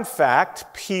are, in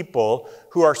fact, people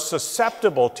who are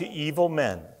susceptible to evil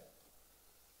men.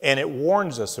 And it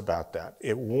warns us about that.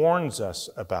 It warns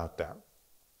us about that.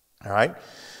 All right?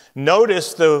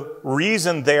 Notice the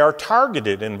reason they are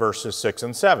targeted in verses 6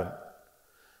 and 7. All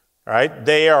right?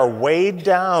 They are weighed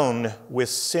down with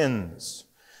sins.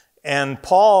 And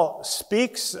Paul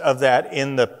speaks of that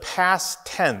in the past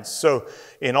tense. So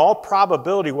in all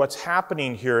probability, what's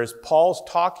happening here is Paul's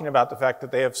talking about the fact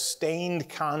that they have stained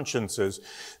consciences.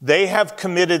 They have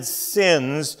committed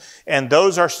sins, and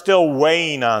those are still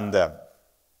weighing on them.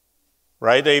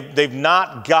 Right? They've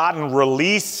not gotten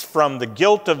release from the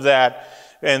guilt of that,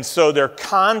 and so their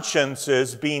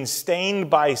consciences, being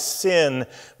stained by sin,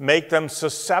 make them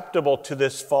susceptible to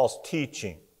this false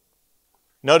teaching.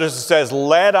 Notice it says,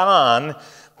 led on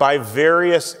by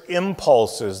various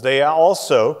impulses. They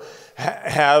also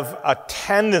have a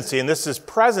tendency, and this is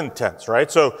present tense,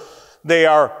 right? So they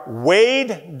are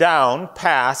weighed down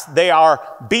past, they are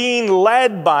being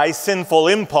led by sinful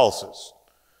impulses.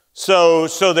 So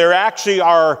there actually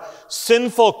are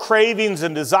sinful cravings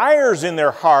and desires in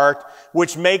their heart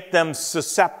which make them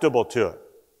susceptible to it,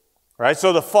 right?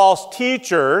 So the false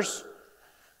teachers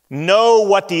know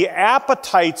what the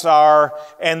appetites are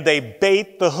and they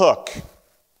bait the hook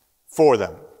for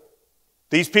them.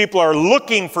 These people are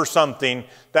looking for something.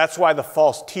 That's why the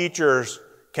false teachers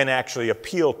can actually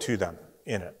appeal to them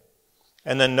in it.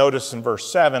 And then notice in verse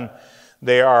 7,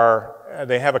 they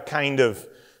have a kind of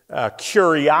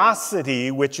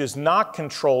curiosity which is not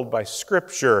controlled by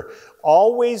Scripture,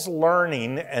 always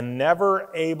learning and never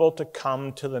able to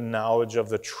come to the knowledge of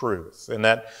the truth. And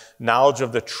that knowledge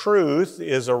of the truth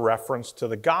is a reference to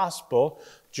the gospel.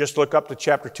 Just look up to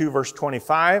chapter 2, verse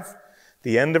 25,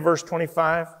 the end of verse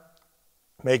 25.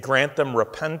 May grant them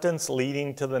repentance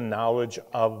leading to the knowledge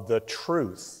of the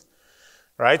truth.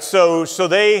 Right? So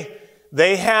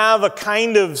they have a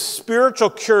kind of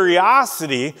spiritual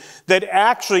curiosity that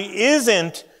actually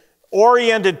isn't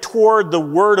oriented toward the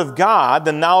Word of God,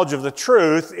 the knowledge of the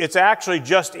truth. It's actually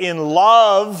just in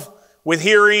love with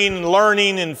hearing,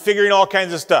 learning, and figuring all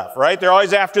kinds of stuff, right? They're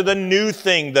always after the new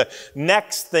thing, the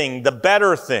next thing, the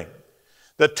better thing,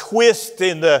 the twist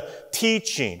in the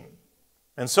teaching.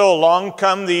 And so along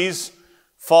come these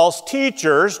false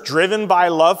teachers, driven by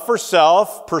love for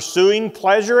self, pursuing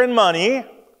pleasure and money,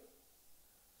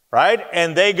 right?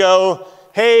 And they go,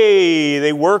 hey,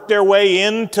 they work their way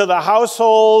into the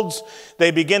households.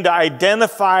 They begin to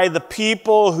identify the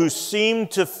people who seem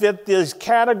to fit these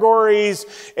categories,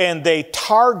 and they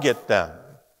target them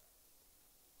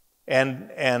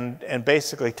and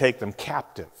basically take them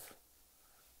captive.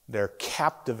 They're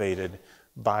captivated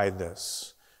by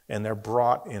this, and they're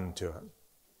brought into it.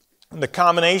 And the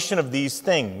combination of these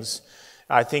things,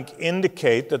 I think,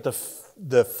 indicate that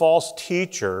the false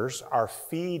teachers are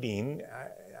feeding,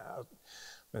 I'm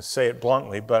going to say it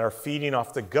bluntly, but are feeding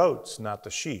off the goats, not the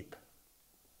sheep.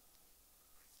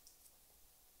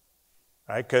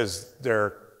 Right? Because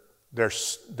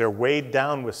they're weighed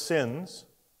down with sins,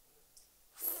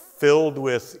 filled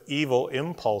with evil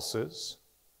impulses,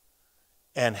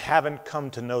 and haven't come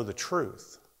to know the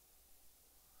truth.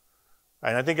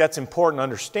 And I think that's important to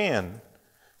understand,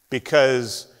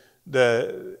 because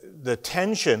the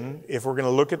tension, if we're going to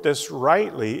look at this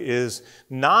rightly, is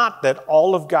not that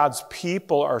all of God's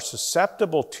people are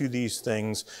susceptible to these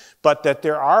things, but that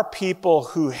there are people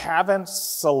who haven't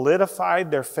solidified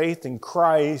their faith in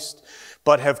Christ,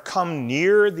 but have come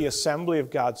near the assembly of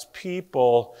God's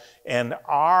people and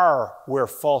are where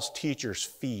false teachers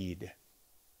feed.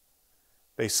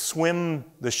 They swim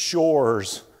the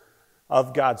shores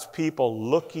of God's people,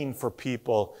 looking for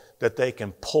people that they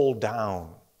can pull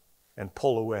down and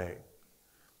pull away.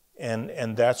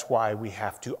 And that's why we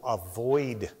have to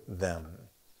avoid them.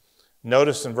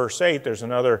 Notice in verse 8, there's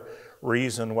another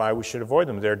reason why we should avoid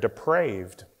them. They're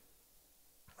depraved.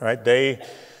 Right? They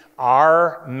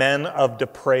are men of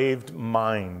depraved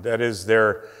mind. That is,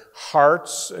 their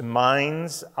hearts and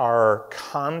minds are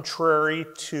contrary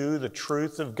to the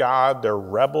truth of God. They're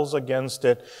rebels against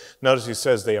it. Notice he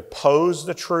says they oppose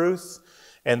the truth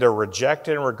and they're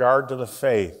rejected in regard to the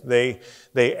faith.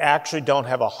 They actually don't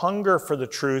have a hunger for the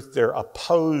truth. They're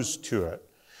opposed to it.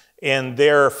 And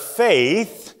their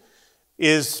faith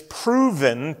is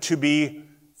proven to be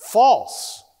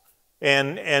false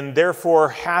and therefore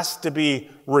has to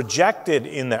be rejected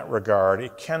in that regard.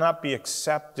 It cannot be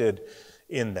accepted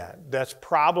in that. That's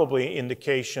probably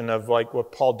indication of like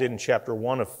what Paul did in chapter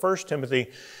 1 of 1 Timothy,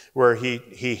 where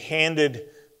he handed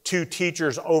 2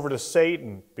 teachers over to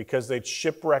Satan because they'd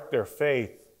shipwrecked their faith,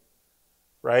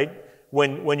 right?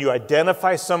 When you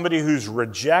identify somebody who's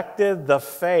rejected the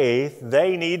faith,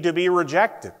 they need to be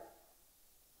rejected.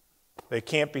 They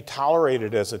can't be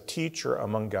tolerated as a teacher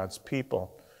among God's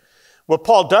people. What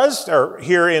Paul does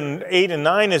here in 8 and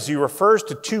 9 is he refers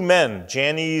to 2 men,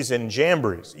 Jannes and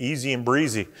Jambres, easy and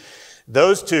breezy.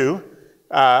 Those 2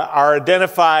 are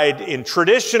identified in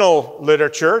traditional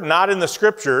literature, not in the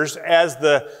scriptures, as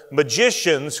the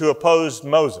magicians who opposed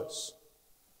Moses.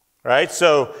 Right?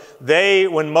 So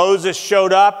when Moses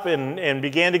showed up and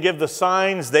began to give the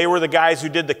signs, they were the guys who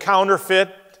did the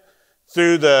counterfeit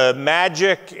through the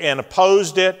magic and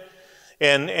opposed it.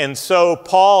 And so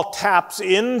Paul taps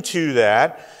into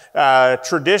that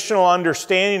traditional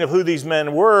understanding of who these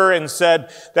men were and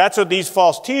said, that's what these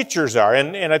false teachers are.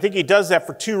 And I think he does that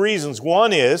for 2 reasons.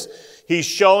 One is he's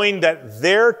showing that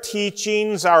their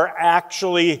teachings are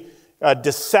actually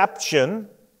deception,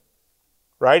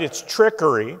 right? It's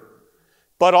trickery.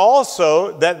 But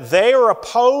also that they are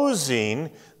opposing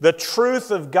the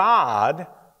truth of God,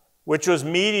 which was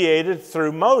mediated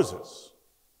through Moses.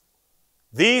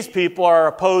 These people are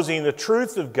opposing the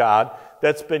truth of God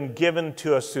that's been given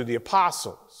to us through the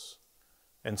apostles.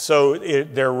 And so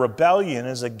their rebellion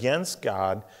is against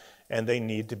God, and they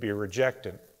need to be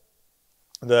rejected.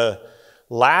 The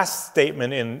last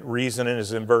statement in reasoning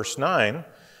is in verse 9.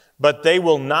 But they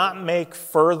will not make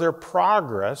further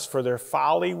progress, for their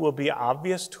folly will be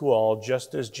obvious to all,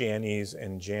 just as Jannes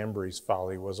and Jambres'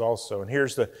 folly was also. And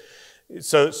here's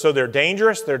so they're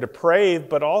dangerous, they're depraved,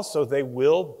 but also they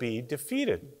will be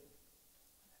defeated.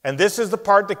 And this is the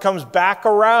part that comes back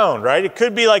around, right? It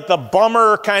could be like the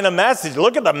bummer kind of message.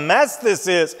 Look at the mess this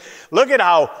is. Look at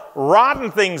how rotten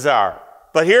things are.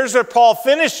 But here's where Paul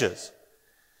finishes.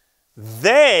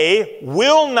 They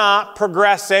will not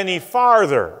progress any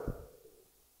farther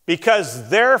because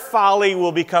their folly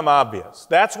will become obvious.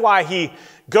 That's why he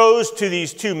goes to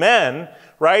these two men,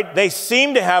 right? They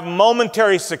seem to have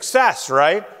momentary success,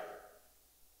 right?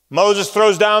 Moses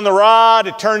throws down the rod,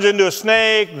 it turns into a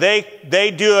snake.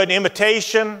 They do an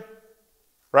imitation,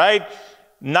 right?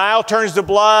 Nile turns to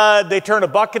blood, they turn a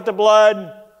bucket to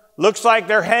blood. Looks like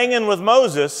they're hanging with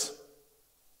Moses,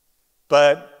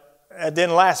 but it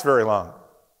didn't last very long,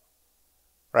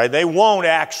 right? They won't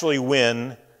actually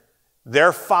win.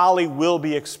 Their folly will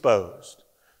be exposed.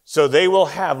 So they will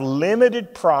have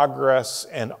limited progress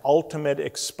and ultimate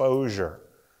exposure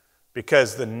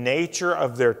because the nature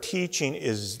of their teaching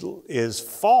is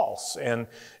false, and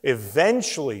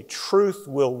eventually truth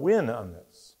will win on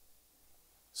this.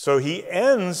 So he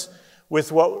ends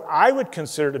with what I would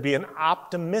consider to be an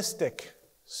optimistic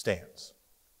stance.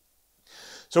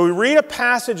 So we read a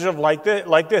passage of like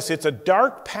this. It's a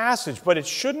dark passage, but it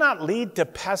should not lead to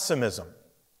pessimism.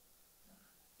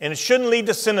 And it shouldn't lead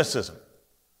to cynicism.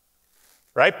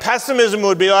 Right? Pessimism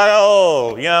would be like,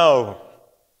 oh,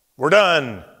 we're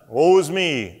done. Woe is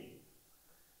me.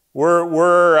 We're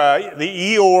the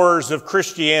Eeyores of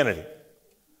Christianity.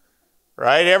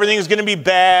 Right? Everything's going to be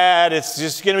bad. It's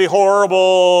just going to be horrible.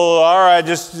 All right,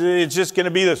 it's just going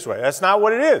to be this way. That's not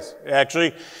what it is.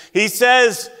 Actually, he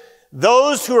says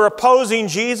those who are opposing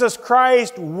Jesus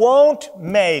Christ won't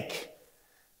make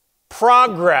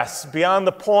progress beyond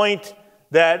the point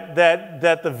that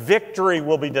the victory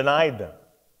will be denied them.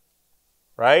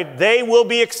 Right? They will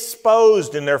be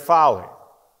exposed in their folly.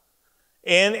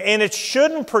 And it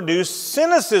shouldn't produce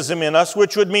cynicism in us,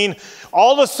 which would mean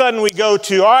all of a sudden we go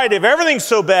to, all right, if everything's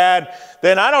so bad,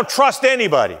 then I don't trust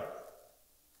anybody.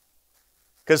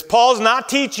 Because Paul's not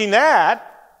teaching that.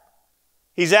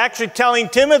 He's actually telling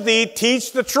Timothy,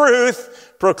 teach the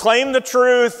truth, proclaim the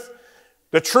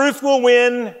truth will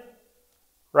win.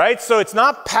 Right? So it's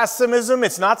not pessimism,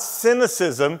 it's not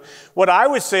cynicism. What I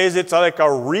would say is it's like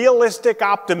a realistic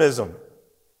optimism.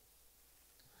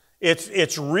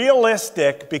 It's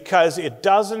realistic because it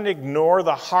doesn't ignore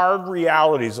the hard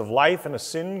realities of life in a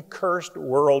sin-cursed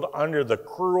world under the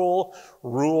cruel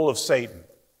rule of Satan.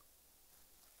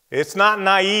 It's not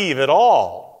naive at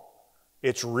all.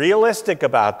 It's realistic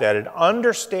about that. It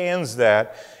understands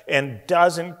that and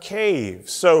doesn't cave.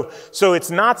 So it's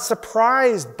not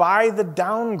surprised by the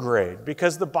downgrade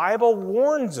because the Bible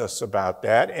warns us about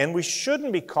that, and we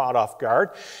shouldn't be caught off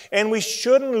guard, and we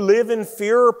shouldn't live in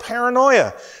fear or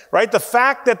paranoia, right? The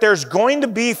fact that there's going to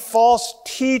be false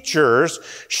teachers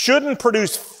shouldn't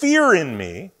produce fear in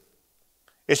me.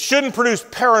 It shouldn't produce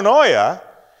paranoia.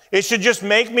 It should just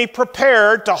make me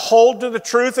prepared to hold to the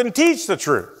truth and teach the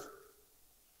truth.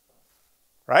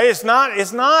 Right? It's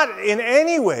not in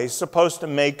any way supposed to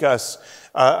make us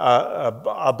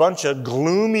a bunch of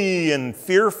gloomy and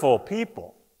fearful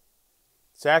people.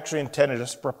 It's actually intended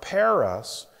to prepare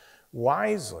us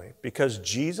wisely because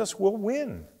Jesus will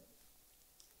win.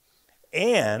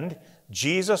 And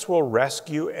Jesus will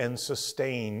rescue and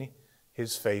sustain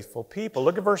his faithful people.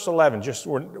 Look at verse 11.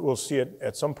 We'll see it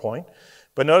at some point.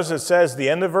 But notice it says, the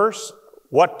end of verse,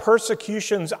 what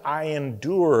persecutions I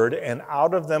endured, and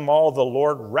out of them all the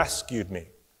Lord rescued me.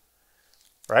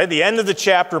 Right? The end of the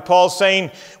chapter, Paul's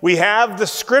saying, we have the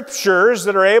scriptures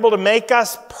that are able to make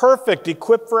us perfect,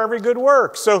 equipped for every good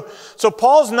work. So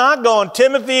Paul's not going,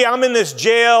 Timothy, I'm in this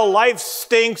jail, life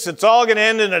stinks, it's all going to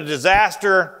end in a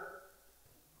disaster.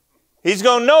 He's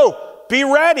going, no, be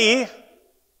ready.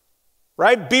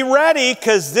 Right? Be ready,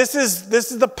 because this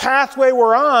is the pathway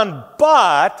we're on,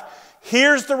 but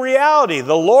here's the reality.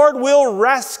 The Lord will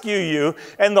rescue you,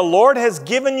 and the Lord has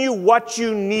given you what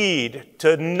you need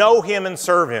to know him and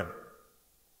serve him.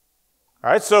 All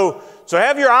right, so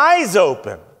have your eyes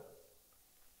open,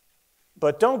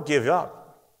 but don't give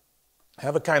up.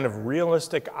 Have a kind of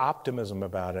realistic optimism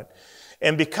about it.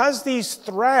 And because these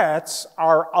threats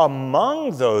are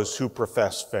among those who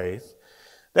profess faith,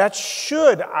 that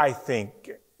should, I think,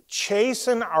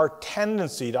 chasten our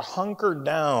tendency to hunker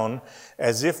down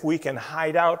as if we can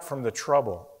hide out from the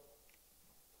trouble.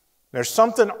 There's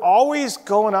something always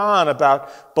going on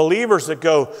about believers that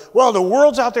go, well, the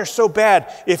world's out there so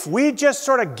bad. If we just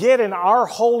sort of get in our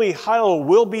holy huddle,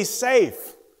 we'll be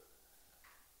safe.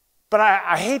 But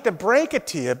I hate to break it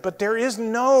to you, but there is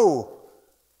no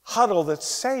huddle that's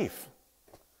safe.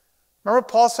 Remember what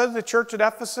Paul said to the church at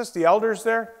Ephesus, the elders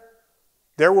there?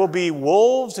 There will be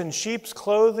wolves in sheep's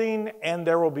clothing, and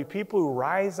there will be people who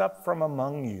rise up from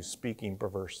among you speaking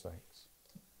perverse things.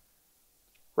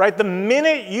 Right? The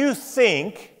minute you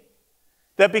think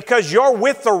that because you're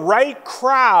with the right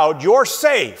crowd, you're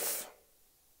safe,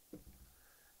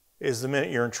 is the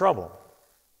minute you're in trouble.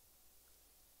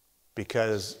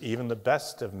 Because even the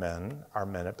best of men are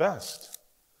men at best.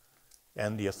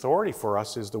 And the authority for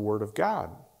us is the Word of God.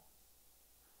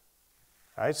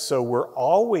 Right? So we're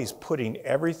always putting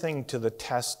everything to the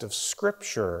test of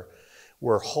Scripture.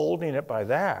 We're holding it by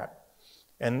that.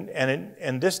 And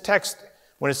this text,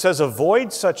 when it says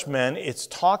avoid such men, it's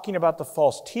talking about the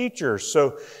false teachers.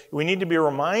 So we need to be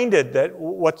reminded that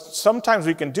what sometimes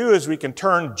we can do is we can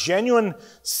turn genuine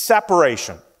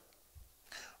separation.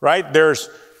 Right? There's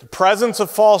the presence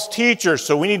of false teachers,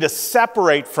 so we need to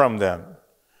separate from them.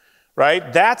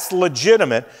 Right? That's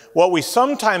legitimate. What we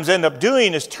sometimes end up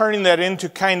doing is turning that into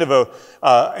kind of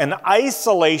an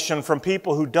isolation from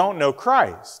people who don't know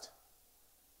Christ.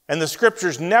 And the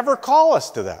Scriptures never call us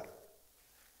to that.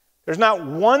 There's not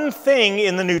one thing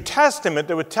in the New Testament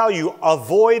that would tell you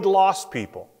avoid lost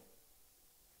people.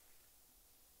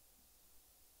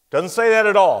 Doesn't say that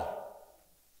at all.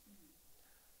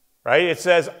 Right? It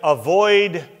says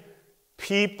avoid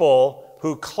people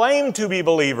who claim to be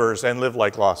believers and live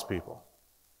like lost people.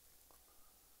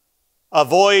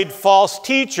 Avoid false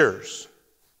teachers.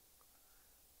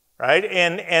 Right?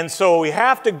 And so what we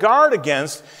have to guard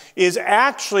against is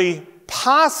actually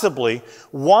possibly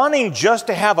wanting just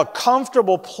to have a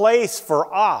comfortable place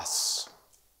for us.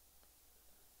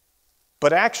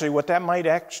 But actually what that might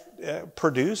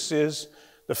produce is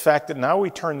the fact that now we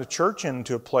turn the church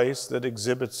into a place that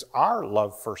exhibits our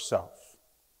love for self.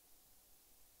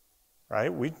 Right?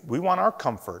 We want our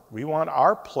comfort. We want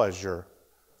our pleasure.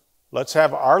 Let's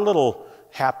have our little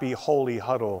happy, holy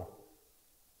huddle.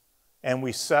 And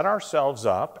we set ourselves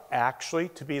up actually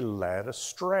to be led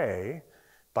astray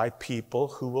by people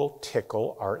who will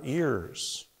tickle our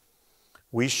ears.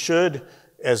 We should,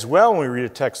 as well, when we read a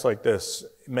text like this,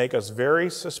 make us very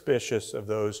suspicious of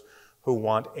those who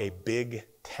want a big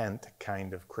tent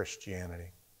kind of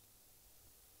Christianity.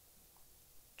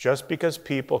 Just because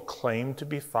people claim to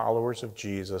be followers of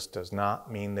Jesus does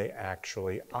not mean they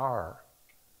actually are.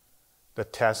 The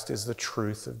test is the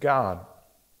truth of God.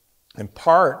 And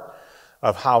part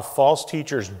of how false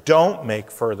teachers don't make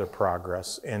further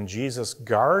progress and Jesus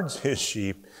guards his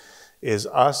sheep is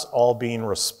us all being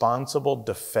responsible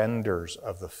defenders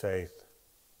of the faith.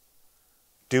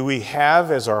 Do we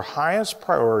have as our highest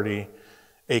priority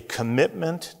a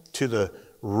commitment to the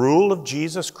rule of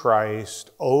Jesus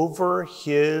Christ over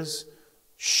his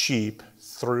sheep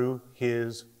through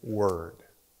his word?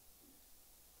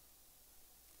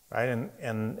 Right?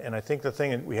 And I think the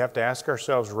thing that we have to ask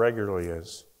ourselves regularly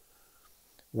is,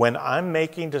 when I'm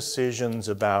making decisions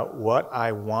about what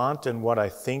I want and what I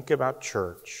think about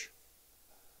church,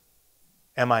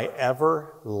 am I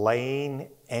ever laying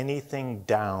anything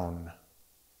down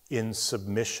in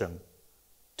submission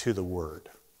to the word?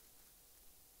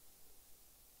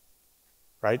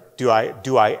 Right? Do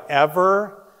I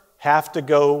ever have to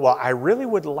go, well, I really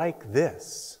would like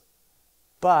this,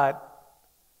 but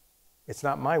it's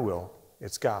not my will,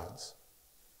 it's God's.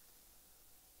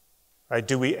 Right?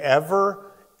 Do we ever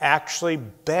actually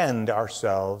bend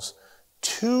ourselves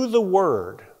to the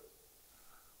word,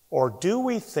 or do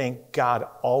we think God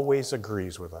always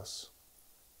agrees with us?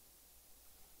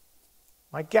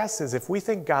 My guess is if we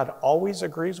think God always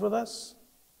agrees with us,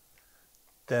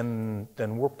 then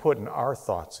we're putting our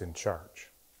thoughts in charge.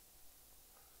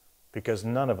 Because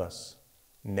none of us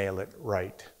nail it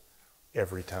right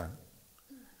every time.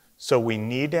 So we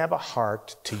need to have a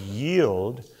heart to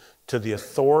yield to the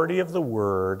authority of the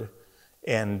word,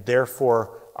 and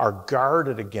therefore are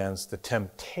guarded against the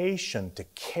temptation to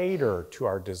cater to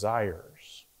our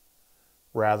desires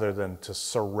rather than to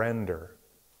surrender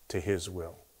to his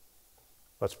will.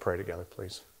 Let's pray together,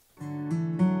 please.